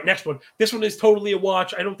 all right, next one. This one is totally a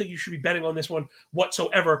watch. I don't think you should be betting on this one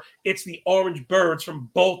whatsoever. It's the Orange Birds from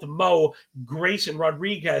Baltimore. Grayson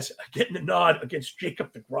Rodriguez getting the nod against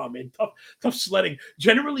Jacob deGrom. Man, tough sledding.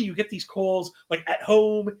 Generally, you get these calls like at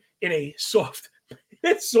home in a soft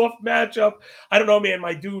matchup. I don't know, man.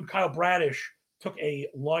 My dude Kyle Bradish took a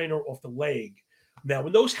liner off the leg. Now,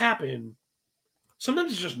 when those happen,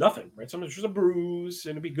 sometimes it's just nothing, right? Sometimes it's just a bruise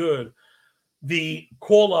and it'd be good. The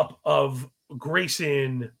call-up of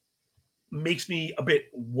Grayson makes me a bit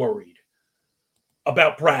worried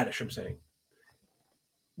about Bradish, I'm saying,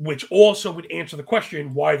 which also would answer the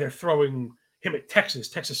question why they're throwing him at Texas.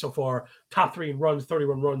 Texas so far, top 3 in runs,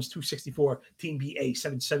 31 runs, 264, team BA,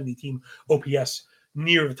 770, team OPS,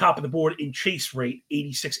 near the top of the board in chase rate,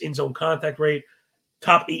 86 in-zone contact rate,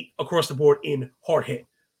 top 8 across the board in hard hit.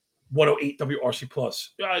 108 WRC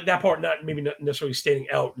plus. That part not necessarily standing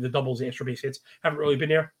out. The doubles, the extra base hits haven't really been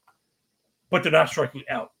there, but they're not striking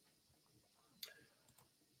out.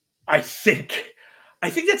 I think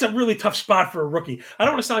that's a really tough spot for a rookie. I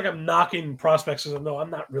don't want to sound like I'm knocking prospects because I'm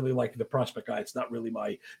not really like the prospect guy. It's not really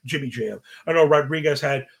my Jimmy jam. I know Rodriguez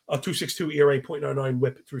had a 2.62 ERA, .99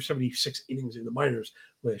 WHIP through 76 innings in the minors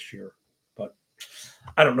last year, but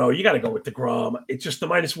I don't know. You got to go with deGrom. It's just the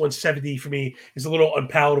minus 170 for me is a little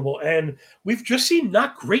unpalatable. And we've just seen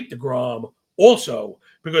not great deGrom also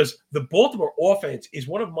because the Baltimore offense is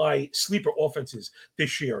one of my sleeper offenses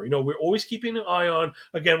this year. We're always keeping an eye on,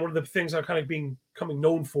 again, one of the things I'm kind of becoming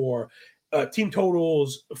known for, team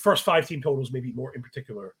totals, first 5 team totals, maybe more in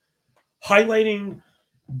particular, highlighting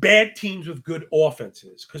bad teams with good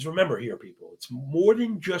offenses. Because remember here, people, it's more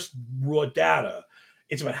than just raw data.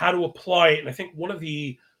 It's about how to apply it. And I think one of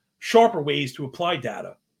the sharper ways to apply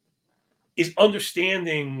data is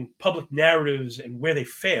understanding public narratives and where they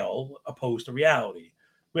fail opposed to reality.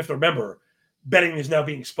 We have to remember, betting is now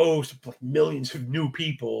being exposed to like millions of new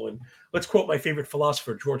people. And let's quote my favorite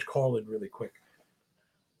philosopher, George Carlin, really quick.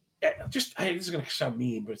 This is going to sound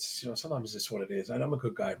mean, but sometimes it's what it is. I'm a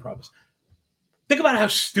good guy, I promise. Think about how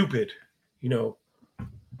stupid, the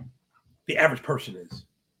average person is.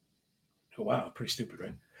 Oh, wow, pretty stupid,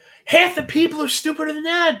 right? Half the people are stupider than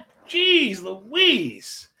that. Jeez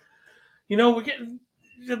Louise. We're getting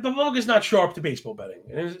the bug is not sharp to baseball betting.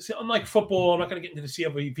 And unlike football, I'm not going to get into the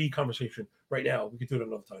CLV conversation right now. We can do it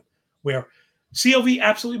another time. Where CLV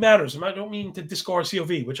absolutely matters. And I don't mean to discard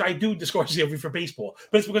CLV, which I do discard CLV for baseball,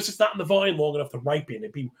 but it's because it's not in the vine long enough to ripen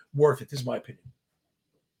and be worth it. This is my opinion.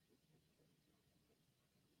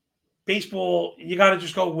 Baseball, you got to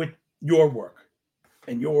just go with your work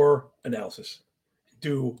and your analysis.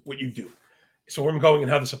 Do what you do. So where I'm going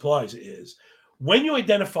and how this applies is when you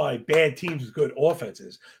identify bad teams with good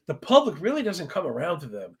offenses, the public really doesn't come around to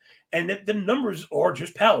them, and the numbers are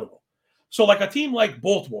just palatable. So like a team like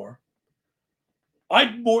Baltimore,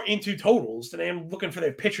 I'm more into totals than I am looking for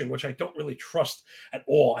their pitching, which I don't really trust at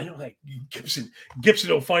all. I know like Gibson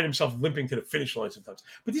will find himself limping to the finish line sometimes.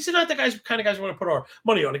 But these are not the kind of guys we want to put our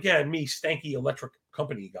money on. Again, me, stanky electric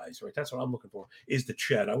company guys, right? That's what I'm looking for, is the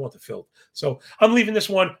Ched. I want the filth. So I'm leaving this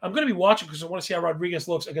one. I'm going to be watching because I want to see how Rodriguez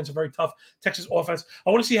looks against a very tough Texas offense. I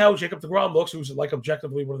want to see how Jacob deGrom looks, who's like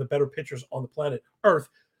objectively one of the better pitchers on the planet Earth,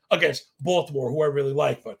 against Baltimore, who I really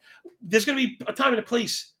like. But there's going to be a time and a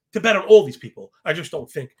place to bet on all these people. I just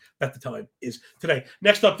don't think that the time is today.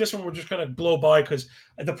 Next up, this one we're just going to blow by because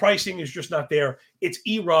the pricing is just not there. It's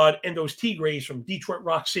Erod and those Tigres from Detroit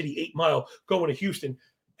Rock City, 8 Mile, going to Houston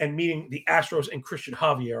and meeting the Astros and Christian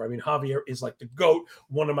Javier. I mean, Javier is like the GOAT,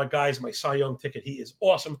 one of my guys, my Cy Young ticket. He is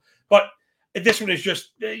awesome. But this one is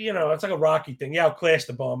just, it's like a Rocky thing. Yeah, outclass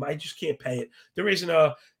the bomb. I just can't pay it. There isn't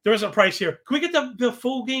a price here. Can we get the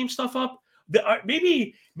full game stuff up?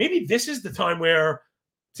 Maybe this is the time where,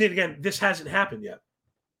 say it again, this hasn't happened yet.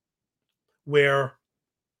 Where,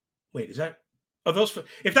 wait, is that, are those,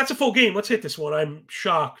 if that's a full game, let's hit this one. I'm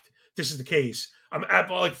shocked this is the case.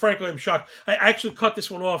 Frankly, I'm shocked. I actually cut this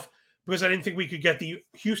one off because I didn't think we could get the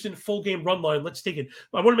Houston full game run line. Let's take it.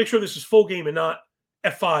 I want to make sure this is full game and not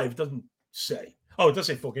F5. It doesn't say. Oh, it does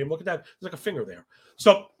say full game. Look at that. There's like a finger there.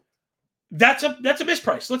 So That's a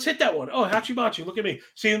misprice. Let's hit that one. Oh, Hachimachi, look at me.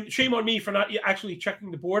 See, shame on me for not actually checking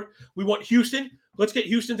the board. We want Houston. Let's get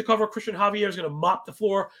Houston to cover. Christian Javier is going to mop the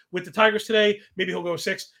floor with the Tigers today. Maybe he'll go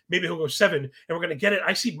 6. Maybe he'll go 7. And we're going to get it.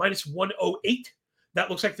 I see minus 108. That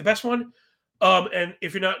looks like the best one. And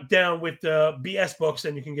if you're not down with the BS books,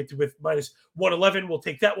 then you can get to with minus 111. We'll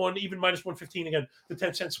take that one. Even minus 115 again. The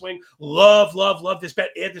 10-cent swing. Love this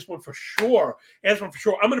bet. Add this one for sure. Add this one for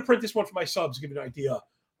sure. I'm going to print this one for my subs to give you an idea.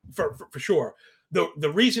 For sure.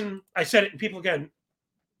 The reason I said it, and people, again,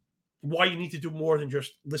 why you need to do more than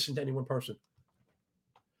just listen to any one person.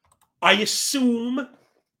 I assume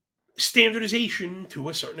standardization to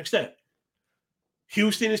a certain extent.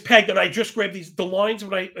 Houston is pegged, and I just grabbed the lines.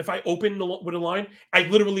 If I open with a line, I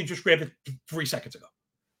literally just grabbed it 3 seconds ago.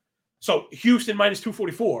 So Houston minus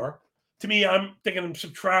 244. To me, I'm thinking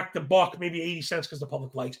subtract the buck, maybe 80 cents because the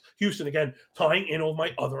public likes Houston. Again, tying in all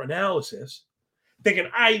my other analysis. Thinking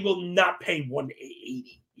I will not pay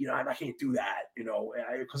 180. I can't do that,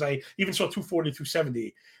 because I even saw 240,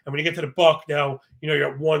 270. And when you get to the buck now,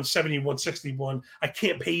 you're at 170, 161. I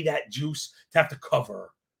can't pay that juice to have to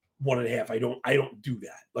cover 1.5. I don't do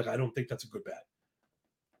that. Like, I don't think that's a good bet.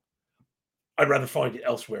 I'd rather find it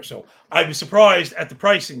elsewhere. So I was surprised at the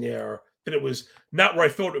pricing there that it was not where I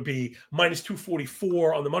thought it would be. Minus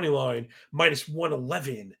 244 on the money line, minus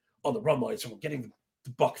 111 on the run line. So we're getting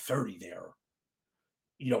the $1.30 there.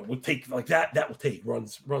 Would take like that. That will take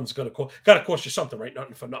runs gotta cost you something, right?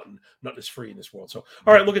 Nothing for nothing. Nothing is free in this world. So,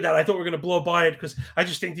 all right, look at that. I thought we were going to blow by it because I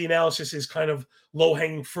just think the analysis is kind of low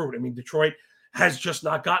hanging fruit. I mean, Detroit has just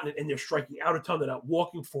not gotten it, and they're striking out a ton. They're not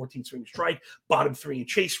walking. 14 swing strike, bottom 3 in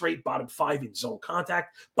chase rate, bottom 5 in zone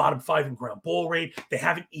contact, bottom 5 in ground ball rate. They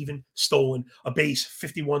haven't even stolen a base.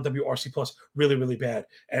 51 WRC plus, really, really bad.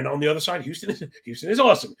 And on the other side, Houston is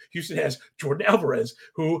awesome. Houston has Jordan Alvarez,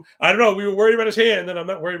 who I don't know. We were worried about his hand, and I'm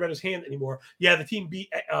not worried about his hand anymore. Yeah, the team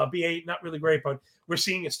BA not really great, but we're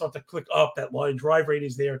seeing it start to click up. That line drive rate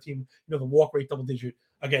is there. Team, the walk rate double digit.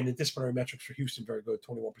 Again, the disciplinary metrics for Houston, very good,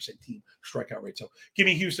 21% team strikeout rate. So give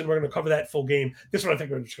me Houston. We're going to cover that full game. This one I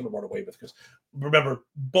think we're just going to run away with because, remember,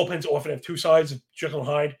 bullpens often have two sides of Jekyll and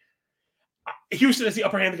Hyde. Houston has the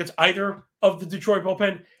upper hand against either of the Detroit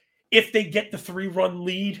bullpen. If they get the 3-run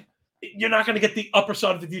lead, you're not going to get the upper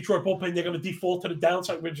side of the Detroit bullpen. They're going to default to the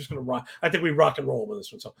downside. We're just going to rock. I think we rock and roll with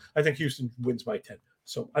this one. So I think Houston wins by 10.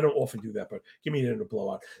 So I don't often do that, but give me it in a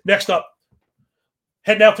blowout. Next up,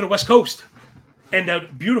 heading out to the West Coast. And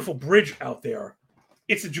that beautiful bridge out there.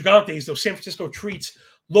 It's the Gigantes, those San Francisco Treats,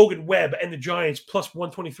 Logan Webb, and the Giants, plus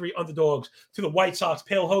 123 underdogs to the White Sox.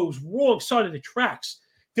 Pale Hose, wrong side of the tracks.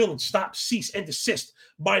 Dylan, stop, cease, and desist,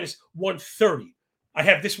 minus 130. I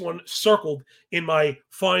have this one circled in my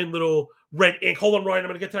fine little red ink. Hold on, Ryan. I'm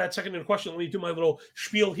going to get to that second in a question. Let me do my little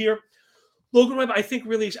spiel here. Logan Webb, I think,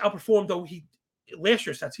 really has outperformed, though last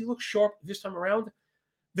year's stats. He looks sharp this time around.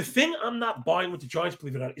 The thing I'm not buying with the Giants,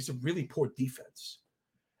 believe it or not, is a really poor defense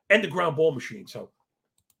and the ground ball machine. So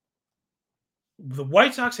the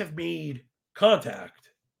White Sox have made contact,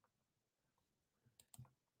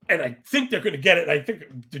 and I think they're going to get it. I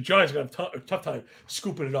think the Giants are going to have a tough time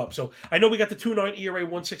scooping it up. So I know we got the 2.9 ERA,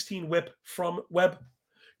 116 whip from Webb.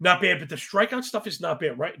 Not bad, but the strikeout stuff is not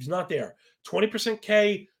bad, right? It's not there. 20%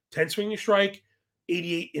 K, 10 swinging strike,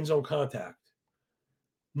 88 in-zone contact.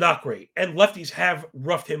 Not great. And lefties have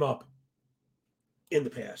roughed him up in the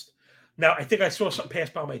past. Now, I think I saw something pass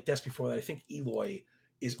by my desk before that. I think Eloy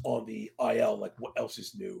is on the IL. Like, what else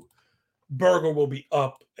is new? Berger will be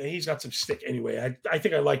up, and he's got some stick anyway. I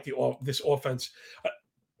think I like this offense.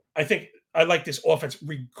 I think I like this offense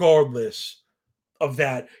regardless of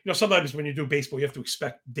that. Sometimes when you do baseball, you have to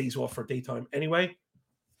expect days off for daytime anyway.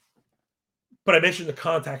 But I mentioned the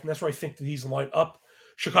contact, and that's where I think that he's lined up.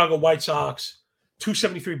 Chicago White Sox,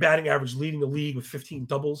 273 batting average, leading the league with 15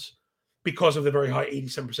 doubles because of the very high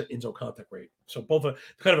 87% in-zone contact rate. So both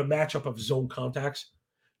kind of a matchup of zone contacts.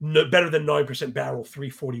 Better than 9% barrel,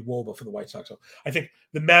 340 WOBA for the White Sox. So I think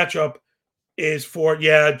the matchup is for,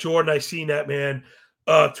 Jordan, I seen that, man.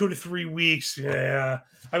 2 to 3 weeks. Yeah.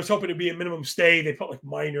 I was hoping to be a minimum stay. They put like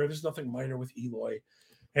minor. There's nothing minor with Eloy.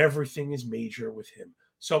 Everything is major with him.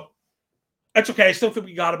 So that's okay. I still think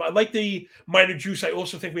we got him. I like the minor juice. I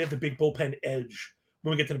also think we have the big bullpen edge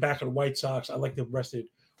when we get to the back of the White Sox. I like the rested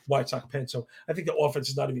White Sox pen. So I think the offense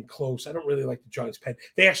is not even close. I don't really like the Giants pen.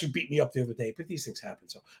 They actually beat me up the other day, but these things happen.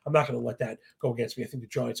 So I'm not going to let that go against me. I think the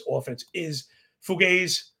Giants offense is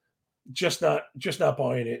Fugazi, just not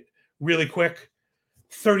buying it. Really quick,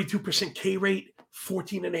 32% K rate,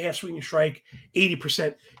 14.5 swinging strike,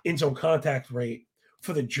 80% in zone contact rate.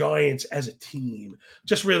 for the Giants as a team.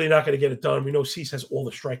 Just really not going to get it done. We know Cease has all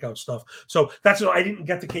the strikeout stuff. So that's I didn't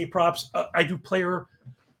get the K props. I do player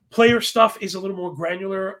stuff is a little more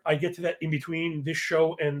granular. I get to that in between this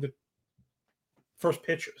show and the first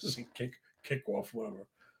pitch. This is kick off, whatever.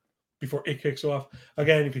 Before it kicks off.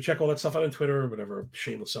 Again, you can check all that stuff out on Twitter or whatever,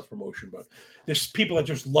 shameless self-promotion. But there's people that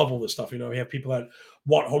just love all this stuff. We have people that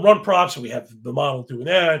want home run props, so we have the model doing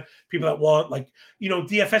that. People that want,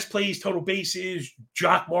 DFS plays, total bases,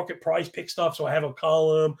 jock market prize pick stuff. So I have a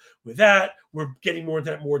column with that. We're getting more into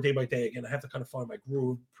that more day by day. Again, I have to kind of find my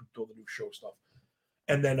groove for all the new show stuff.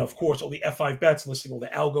 And then, of course, all the F5 bets, listing all the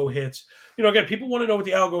algo hits. Again, people want to know what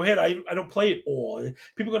the algo hit. I don't play it all.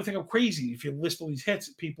 People are going to think I'm crazy if you list all these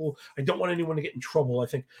hits. I don't want anyone to get in trouble. I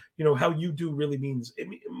think, how you do really means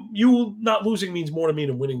you not losing means more to me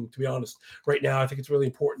than winning, to be honest. Right now, I think it's really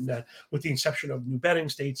important that with the inception of new betting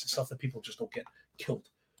states and stuff that people just don't get killed.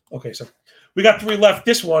 Okay, so we got 3 left.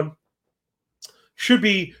 This one should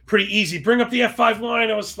be pretty easy. Bring up the F5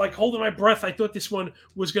 line. I was holding my breath. I thought this one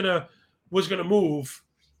was going to move.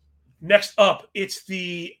 Next up, it's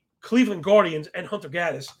the Cleveland Guardians and Hunter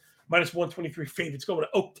Gaddis, minus 123 favorites going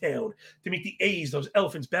to Oaktown to meet the A's, those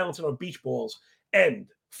elephants balancing on beach balls, and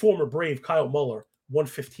former Brave Kyle Muller,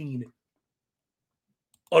 115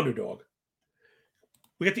 underdog.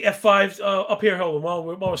 We get the F5s up here. Hold on,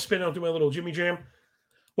 while we're spinning, I'll do my little Jimmy Jam.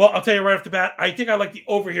 Well, I'll tell you right off the bat, I think I like the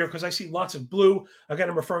over here because I see lots of blue. Again,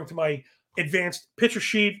 I'm referring to my advanced pitcher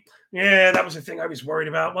sheet. Yeah, that was the thing I was worried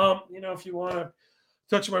about. Well, if you want to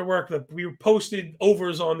touch my work, we posted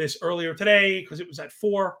overs on this earlier today because it was at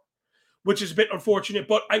 4, which is a bit unfortunate.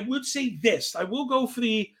 But I would say this. I will go for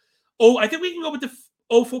I think we can go with the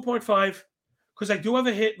 4.5 because I do have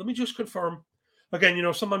a hit. Let me just confirm. Again,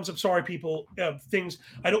 sometimes I'm sorry, people, things,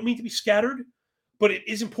 I don't mean to be scattered, but it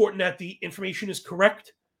is important that the information is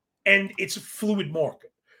correct and it's a fluid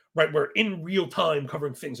market, right? We're in real time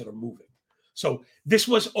covering things that are moving. So this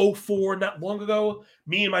was 04 not long ago.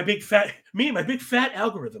 Me and my big fat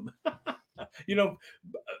algorithm.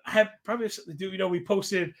 Have probably something to do. We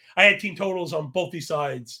posted. I had team totals on both these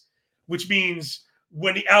sides, which means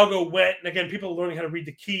when the algo went, and again, people are learning how to read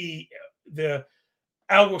the key. The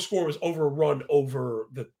algo score was over a run over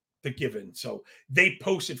the given. So they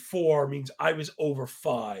posted 4 means I was over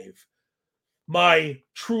 5. My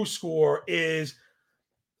true score is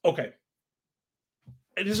okay.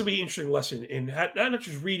 And this will be an interesting lesson in not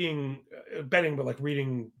just reading betting, but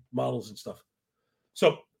reading models and stuff.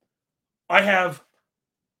 So I have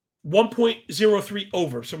 1.03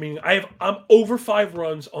 over. So meaning I'm over 5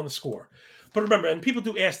 runs on the score. But remember, and people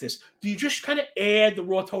do ask this, do you just kind of add the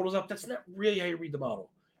raw totals up? That's not really how you read the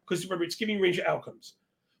model. Because remember, it's giving you a range of outcomes.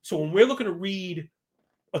 So when we're looking to read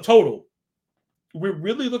a total, we're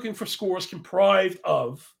really looking for scores comprised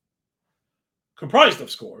of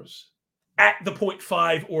scores at the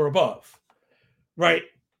 0.5 or above, right?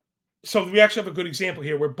 So we actually have a good example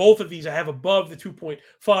here where both of these I have above the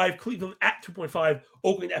 2.5, Cleveland at 2.5,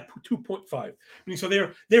 Oakland at 2.5. So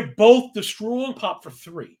they're both the strong pop for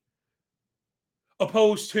 3,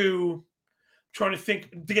 opposed to trying to think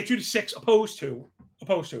to get you to 6, opposed to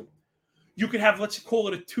you could have, let's call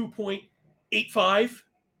it a 2.85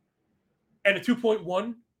 and a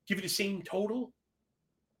 2.1 give you the same total,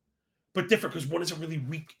 but different because one is a really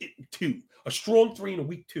weak 2, a strong 3 and a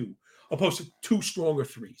weak 2, opposed to 2 stronger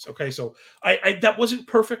 3s. Okay, so I that wasn't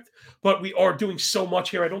perfect, but we are doing so much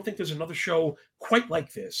here. I don't think there's another show quite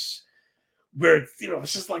like this, where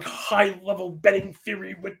this is like high level betting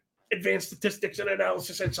theory with advanced statistics and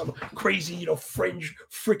analysis and some crazy fringe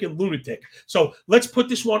freaking lunatic. So let's put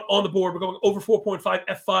this one on the board. We're going over 4.5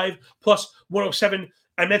 F5 plus 107.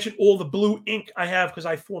 I mentioned all the blue ink I have because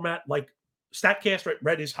I format like StatCast, right?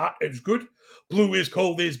 Red is hot, is good. Blue is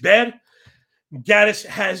cold, is bad. Gaddis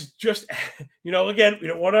has just, again, I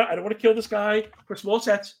don't want to kill this guy for small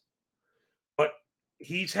sets, but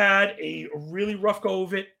he's had a really rough go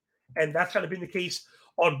of it, and that's kind of been the case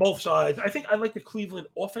on both sides. I think I like the Cleveland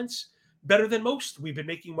offense better than most. We've been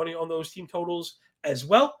making money on those team totals as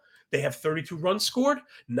well. They have 32 runs scored,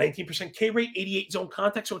 19% K rate, 88 zone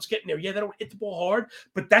contact, so it's getting there. Yeah, they don't hit the ball hard,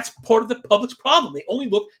 but that's part of the public's problem. They only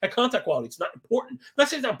look at contact quality. It's not important. I'm not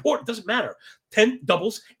saying it's not important. It doesn't matter. 10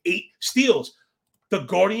 doubles, 8 steals. The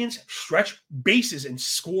Guardians stretch bases and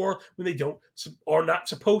score when they are not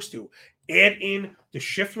supposed to. Add in the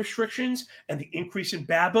shift restrictions and the increase in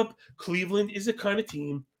BABIP. Cleveland is the kind of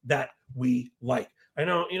team that we like. I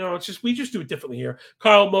know, it's just we just do it differently here.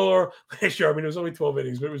 Kyle Muller last year, it was only 12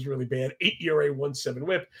 innings, but it was really bad. 8 ERA, 1.7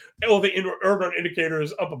 WHIP. All the earned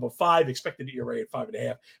indicators up above 5, expected ERA at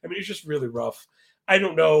 5.5. It's just really rough. I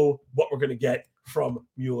don't know what we're going to get from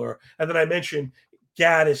Mueller. And then I mentioned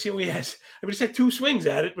Gaddis, he has, I mean, he's had 2 swings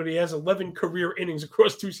at it, but he has 11 career innings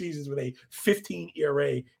across 2 seasons with a 15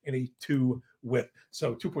 ERA and a 2 whip.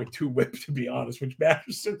 So 2.2 whip, to be honest, which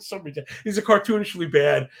matters in some reason. He's a cartoonishly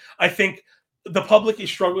bad. I think the public is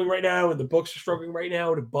struggling right now, and the books are struggling right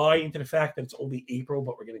now to buy into the fact that it's only April,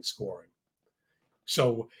 but we're getting scoring.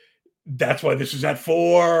 So that's why this is at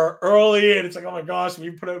 4 early, and it's like, oh my gosh, they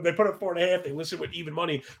put it 4.5. They listen with even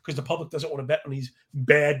money because the public doesn't want to bet on these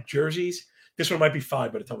bad jerseys. This one might be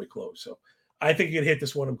 5 by the time we close. So I think you can hit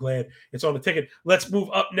this one. I'm glad it's on the ticket. Let's move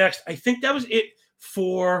up next. I think that was it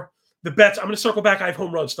for the bets. I'm going to circle back. I have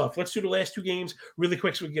home run stuff. Let's do the last 2 games really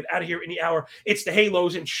quick so we can get out of here in the hour. It's the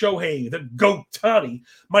Halos and Shohei, the Goatani,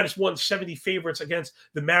 minus 170 favorites against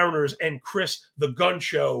the Mariners and Chris, the Gun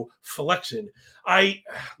Show, flexing. Oh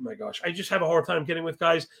my gosh, I just have a hard time getting with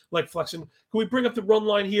guys like flexing. Can we bring up the run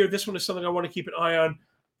line here? This one is something I want to keep an eye on.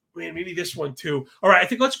 Man, maybe this one too. All right, I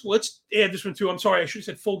think let's add this one too. I'm sorry, I should have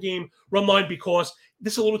said full game run line because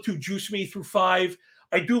this is a little too juice me through 5.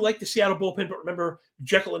 I do like the Seattle bullpen, but remember,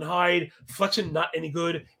 Jekyll and Hyde, flexing not any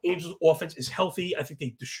good. Angels offense is healthy. I think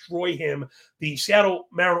they destroy him. The Seattle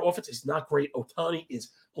Mariner offense is not great. Ohtani is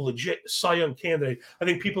a legit Cy Young candidate. I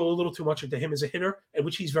think people are a little too much into him as a hitter, and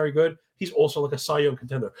which he's very good. He's also like a Cy Young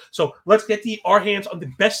contender. So let's get our hands on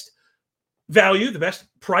the best value, the best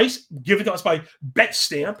price, given to us by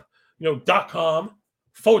BetStamp,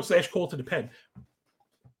 .com/call to the pen,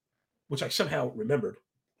 which I somehow remembered.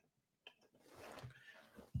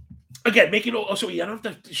 Again, also, I don't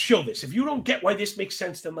have to show this. If you don't get why this makes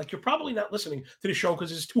sense, then you're probably not listening to the show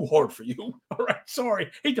because it's too hard for you. All right, sorry,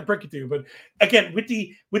 hate to break it to you, but again, with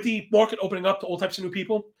the market opening up to all types of new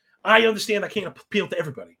people, I understand I can't appeal to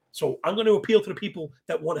everybody. So I'm going to appeal to the people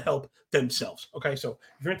that want to help themselves. Okay, so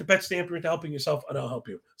if you're into BetStamp, you're into helping yourself, and I'll help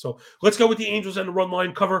you. So let's go with the Angels and the run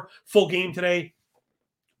line cover. Full game today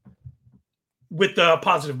with the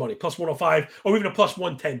positive money, plus 105 or even a plus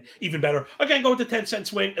 110, even better. Again, go with the 10-cent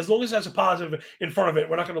swing. As long as it has a positive in front of it,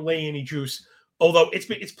 we're not going to lay any juice, although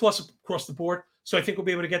it's plus across the board. So I think we'll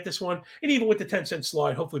be able to get this one. And even with the 10-cent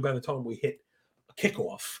slide, hopefully by the time we hit a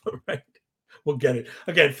kickoff, right, we'll get it.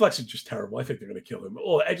 Again, Flex is just terrible. I think they're going to kill him.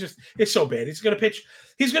 It's so bad. He's going to pitch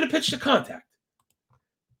to contact.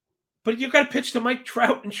 But you've got to pitch to Mike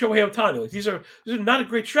Trout and Shohei Ohtani. These are not a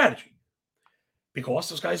great strategy, because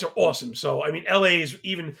those guys are awesome. So, I mean, LA is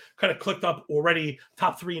even kind of clicked up already.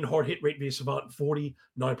 Top 3 in hard hit rate via Savant, 49%.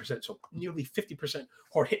 So nearly 50%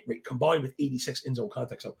 hard hit rate combined with 86 in zone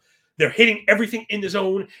contact. So they're hitting everything in the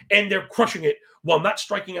zone and they're crushing it while not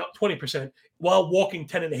striking out 20%, while walking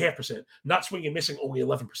 10.5%, not swinging and missing only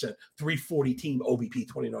 11%. 340 team OBP,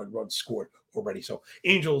 29 runs scored already. So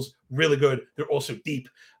Angels, really good. They're also deep.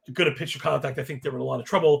 Good at pitch to contact. I think they're in a lot of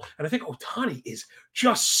trouble. And I think Ohtani is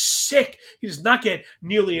just sick. He does not get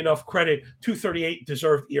nearly enough credit. 238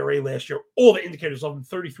 deserved ERA last year. All the indicators love him.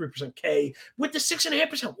 33% K with the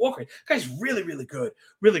 6.5% walk rate. Guy's really, really good.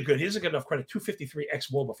 Really good. He doesn't get enough credit. 253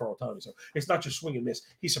 ex-WOBA for Ohtani. So it's not just swing and miss.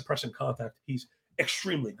 He's suppressing contact. He's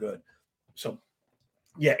extremely good. So,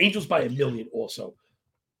 yeah, Angels by 1 million also.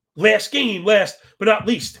 Last but not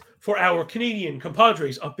least, for our Canadian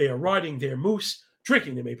compadres up there riding their moose,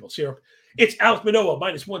 drinking the maple syrup. It's Alek Manoah,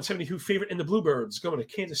 minus 172 favorite in the Bluebirds, going to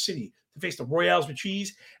Kansas City to face the Royals with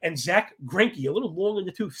cheese. And Zach Greinke, a little long in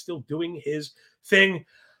the tooth, still doing his thing.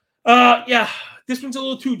 Yeah, this one's a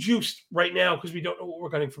little too juiced right now because we don't know what we're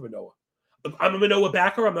getting from Manoah. I'm a Manoah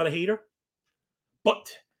backer. I'm not a hater.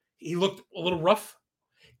 But he looked a little rough.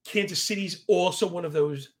 Kansas City's also one of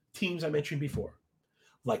those teams I mentioned before.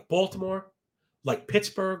 Like Baltimore, like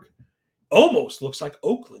Pittsburgh, almost looks like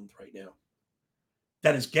Oakland right now.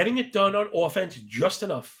 That is getting it done on offense just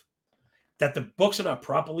enough that the books are not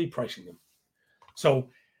properly pricing them. So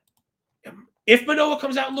if Manoah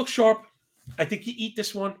comes out and looks sharp, I think you eat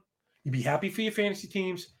this one. You'd be happy for your fantasy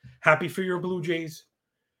teams, happy for your Blue Jays,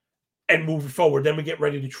 and moving forward, then we get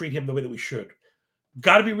ready to treat him the way that we should.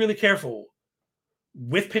 Got to be really careful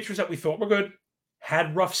with pitchers that we thought were good,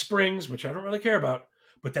 had rough springs, which I don't really care about,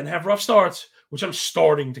 but then have rough starts, which I'm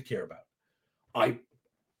starting to care about.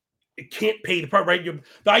 It can't pay the price, right?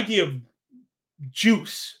 The idea of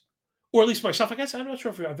juice, or at least myself, I guess I'm not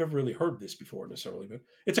sure if I've ever really heard this before necessarily, but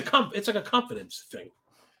it's like a confidence thing,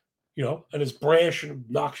 and as brash and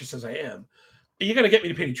obnoxious as I am, you're going to get me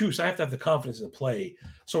to pay the juice. I have to have the confidence in the play.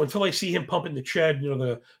 So until I see him pumping the Ched,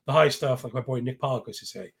 the high stuff, like my boy Nick Pollock used to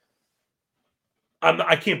say,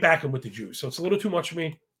 I can't back him with the juice. So it's a little too much for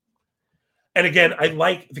me. And again, I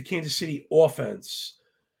like the Kansas City offense.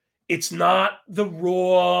 It's not the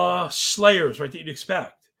raw slayers, right, that you'd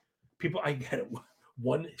expect. I get it.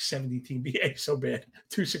 170 team BA, so bad.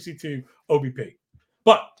 262 OBP.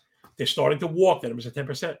 But They're starting to walk. That number's at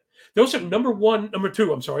 10%. They also have number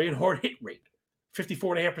two, in hard hit rate.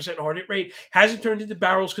 54.5% hard hit rate. Hasn't turned into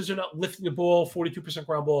barrels because they're not lifting the ball. 42%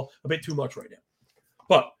 ground ball. A bit too much right now.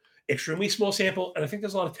 But extremely small sample, and I think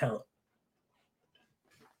there's a lot of talent.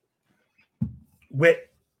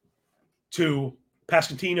 Witt to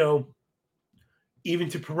Pasquantino, even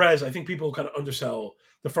to Perez, I think people kind of undersell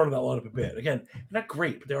the front of that lineup a bit. Again, not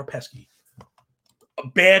great, but they are pesky. A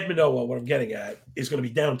bad Manoah, what I'm getting at, is going to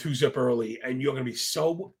be down 2-zip early, and you're going to be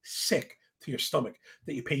so sick to your stomach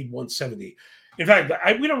that you paid 170. In fact,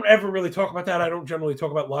 we don't ever really talk about that. I don't generally talk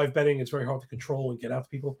about live betting. It's very hard to control and get out to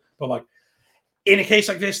people. But like in a case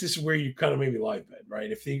like this is where you kind of maybe live bet,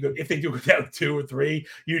 right? If they do go down 2 or 3,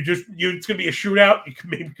 it's going to be a shootout. You can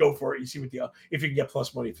maybe go for it. You see what if you can get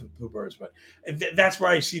plus money for the Bluebirds, but that's where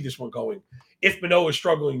I see this one going. If Manoah is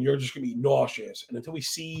struggling, you're just going to be nauseous, and until we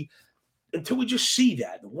just see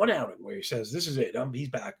that the one outing where he says this is it, he's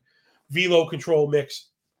back, velo control mix,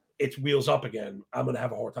 it's wheels up again. I'm going to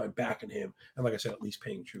have a hard time backing him, and like I said, at least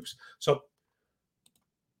paying juice. So.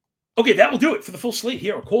 Okay, that will do it for the full slate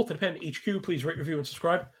here on Call to the Pen HQ. Please rate, review, and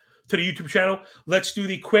subscribe to the YouTube channel. Let's do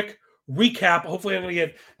the quick recap. Hopefully, I'm going to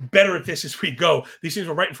get better at this as we go. These things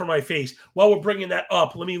are right in front of my face. While we're bringing that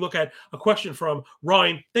up, let me look at a question from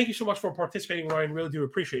Ryan. Thank you so much for participating, Ryan. Really do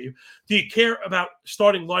appreciate you. Do you care about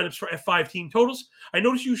starting lineups for F5 team totals? I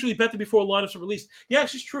notice you usually bet them before lineups are released.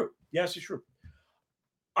 Yes, it's true. Yes, it's true.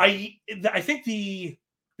 I think the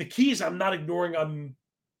key is I'm not ignoring.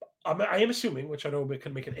 I am assuming, which I know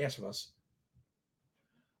can make an ass of us.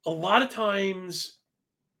 A lot of times,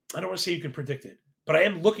 I don't want to say you can predict it, but I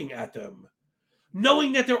am looking at them,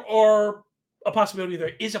 knowing that there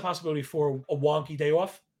is a possibility for a wonky day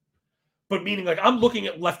off, but meaning like I'm looking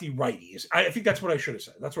at lefty righties. I think that's what I should have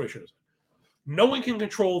said. That's what I should have said. No one can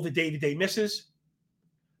control the day-to-day misses.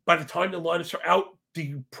 By the time the lineups are out,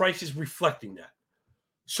 the price is reflecting that.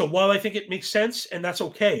 So while I think it makes sense, and that's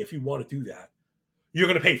okay if you want to do that, you're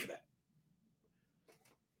going to pay for that.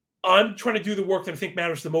 I'm trying to do the work that I think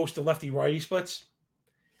matters the most, the lefty-righty splits,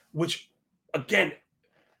 which, again,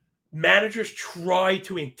 managers try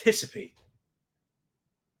to anticipate.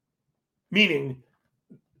 Meaning,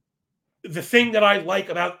 the thing that I like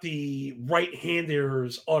about the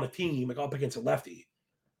right-handers on a team, like up against a lefty,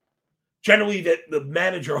 generally that the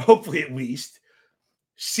manager, hopefully at least,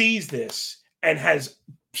 sees this and has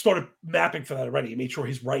started mapping for that already. He made sure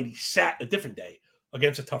his righty sat a different day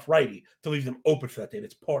against a tough righty to leave them open for that day.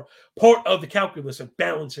 That's part of the calculus of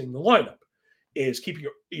balancing the lineup is keeping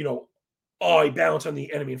your eye balance on the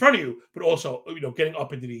enemy in front of you, but also getting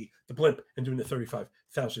up into the blimp and doing the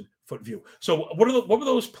 35,000-foot view. So what were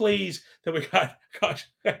those plays that we got? Gosh,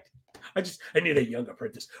 I need a young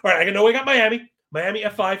apprentice. All right, I know we got Miami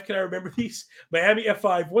F5. Can I remember these? Miami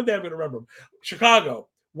F5. One day I'm going to remember them. Chicago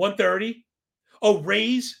 130. Oh,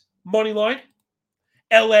 Rays money line.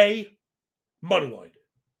 LA money line.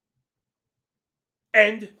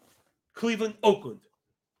 And Cleveland, Oakland,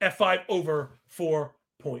 F5 over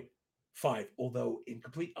 4.5. Although, in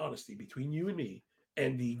complete honesty, between you and me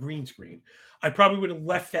and the green screen, I probably would have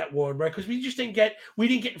left that one, right? Because we didn't get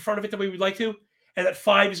in front of it the way we'd like to. And that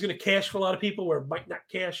 5 is going to cash for a lot of people where it might not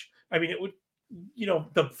cash. I mean, it would,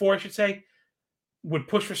 the 4, I should say, would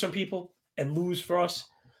push for some people and lose for us.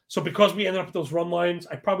 So because we ended up with those run lines,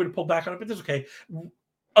 I probably would have pulled back on it, but that's okay.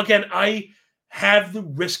 Again, I have the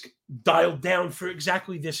risk dialed down for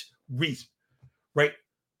exactly this reason, right?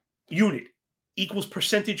 Unit equals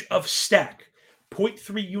percentage of stack.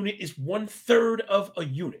 0.3 unit is 1/3 of a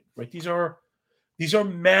unit, right? These are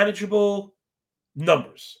manageable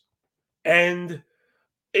numbers. And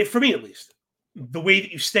for me, at least, the way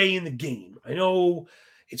that you stay in the game. I know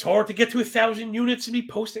it's hard to get to 1,000 units and be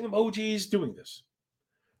posting emojis doing this.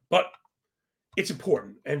 But it's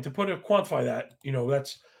important. And to quantify that,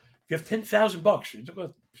 that's if you have $10,000, you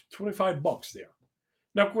took $25 there.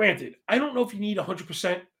 Now, granted, I don't know if you need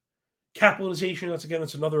 100% capitalization.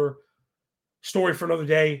 That's another story for another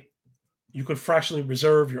day. You could fractionally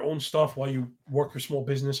reserve your own stuff while you work your small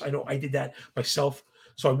business. I know I did that myself,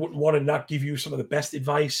 so I wouldn't want to not give you some of the best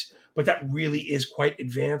advice, but that really is quite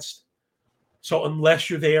advanced. So unless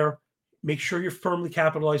you're there, make sure you're firmly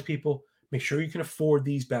capitalized, people. Make sure you can afford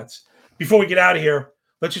these bets. Before we get out of here,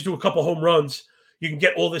 let's just do a couple home runs. You can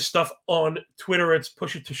get all this stuff on Twitter. It's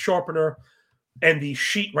Push It to Sharpener and the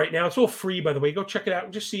sheet right now. It's all free, by the way. Go check it out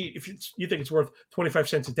and just see if you think it's worth 25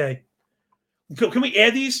 cents a day. Can we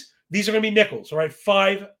add these? These are going to be nickels, all right?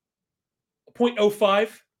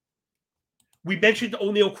 5.05. We mentioned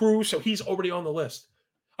O'Neal Cruz, so he's already on the list.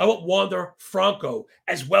 I want Wander Franco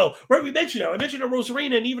as well. Right, we mentioned that. I mentioned a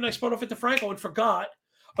Rosarina, and even I spun off into Franco and forgot.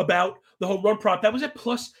 about the home run prop. That was at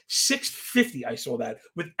plus 650. I saw that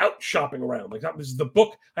without shopping around. Like that was the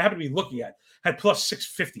book I happen to be looking at, had plus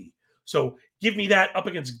 650. So give me that up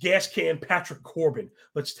against Gas Can Patrick Corbin.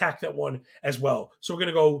 Let's tack that one as well. So we're going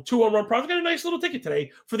to go 2 home run props. We got a nice little ticket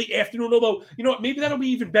today for the afternoon. Although, you know what, maybe that'll be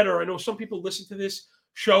even better. I know some people listen to this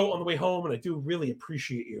show on the way home, and I do really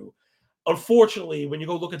appreciate you. Unfortunately, when you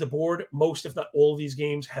go look at the board, most, if not all of these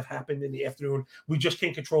games have happened in the afternoon. We just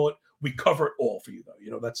can't control it. We cover it all for you, though.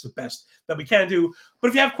 You know, that's the best that we can do. But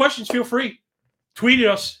if you have questions, feel free. Tweet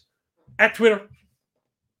at us at Twitter,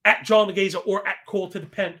 at John Legeza, or at Call to the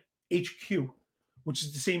Pen HQ, which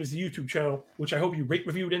is the same as the YouTube channel, which I hope you rate,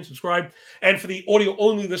 reviewed, and subscribe. And for the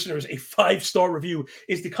audio-only listeners, a 5-star review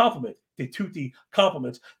is the compliment, the tutti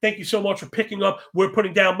compliments. Thank you so much for picking up. We're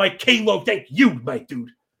putting down Mike Kalo. Thank you, Mike,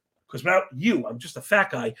 dude. Because without you, I'm just a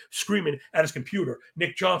fat guy screaming at his computer.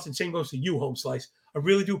 Nick Johnson, same goes to you, Home Slice. I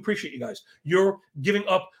really do appreciate you guys. You're giving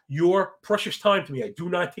up your precious time to me. I do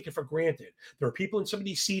not take it for granted. There are people in some of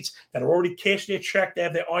these seats that are already cashed their check. They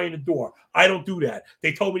have their eye in the door. I don't do that.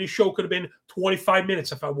 They told me the show could have been 25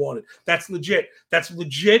 minutes if I wanted. That's legit. That's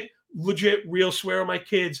legit, real swear on my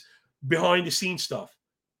kids, behind the scenes stuff.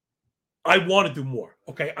 I want to do more,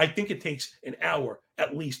 okay? I think it takes an hour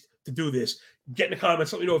at least to do this. Get in the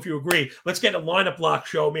comments. Let me know if you agree. Let's get a lineup lock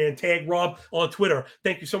show, man. Tag Rob on Twitter.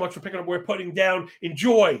 Thank you so much for picking up. We're putting down.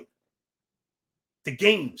 Enjoy the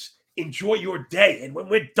games. Enjoy your day. And when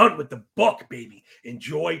we're done with the book, baby,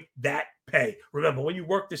 enjoy that pay. Remember, when you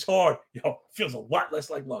work this hard, it feels a lot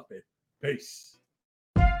less like luck, man. Peace.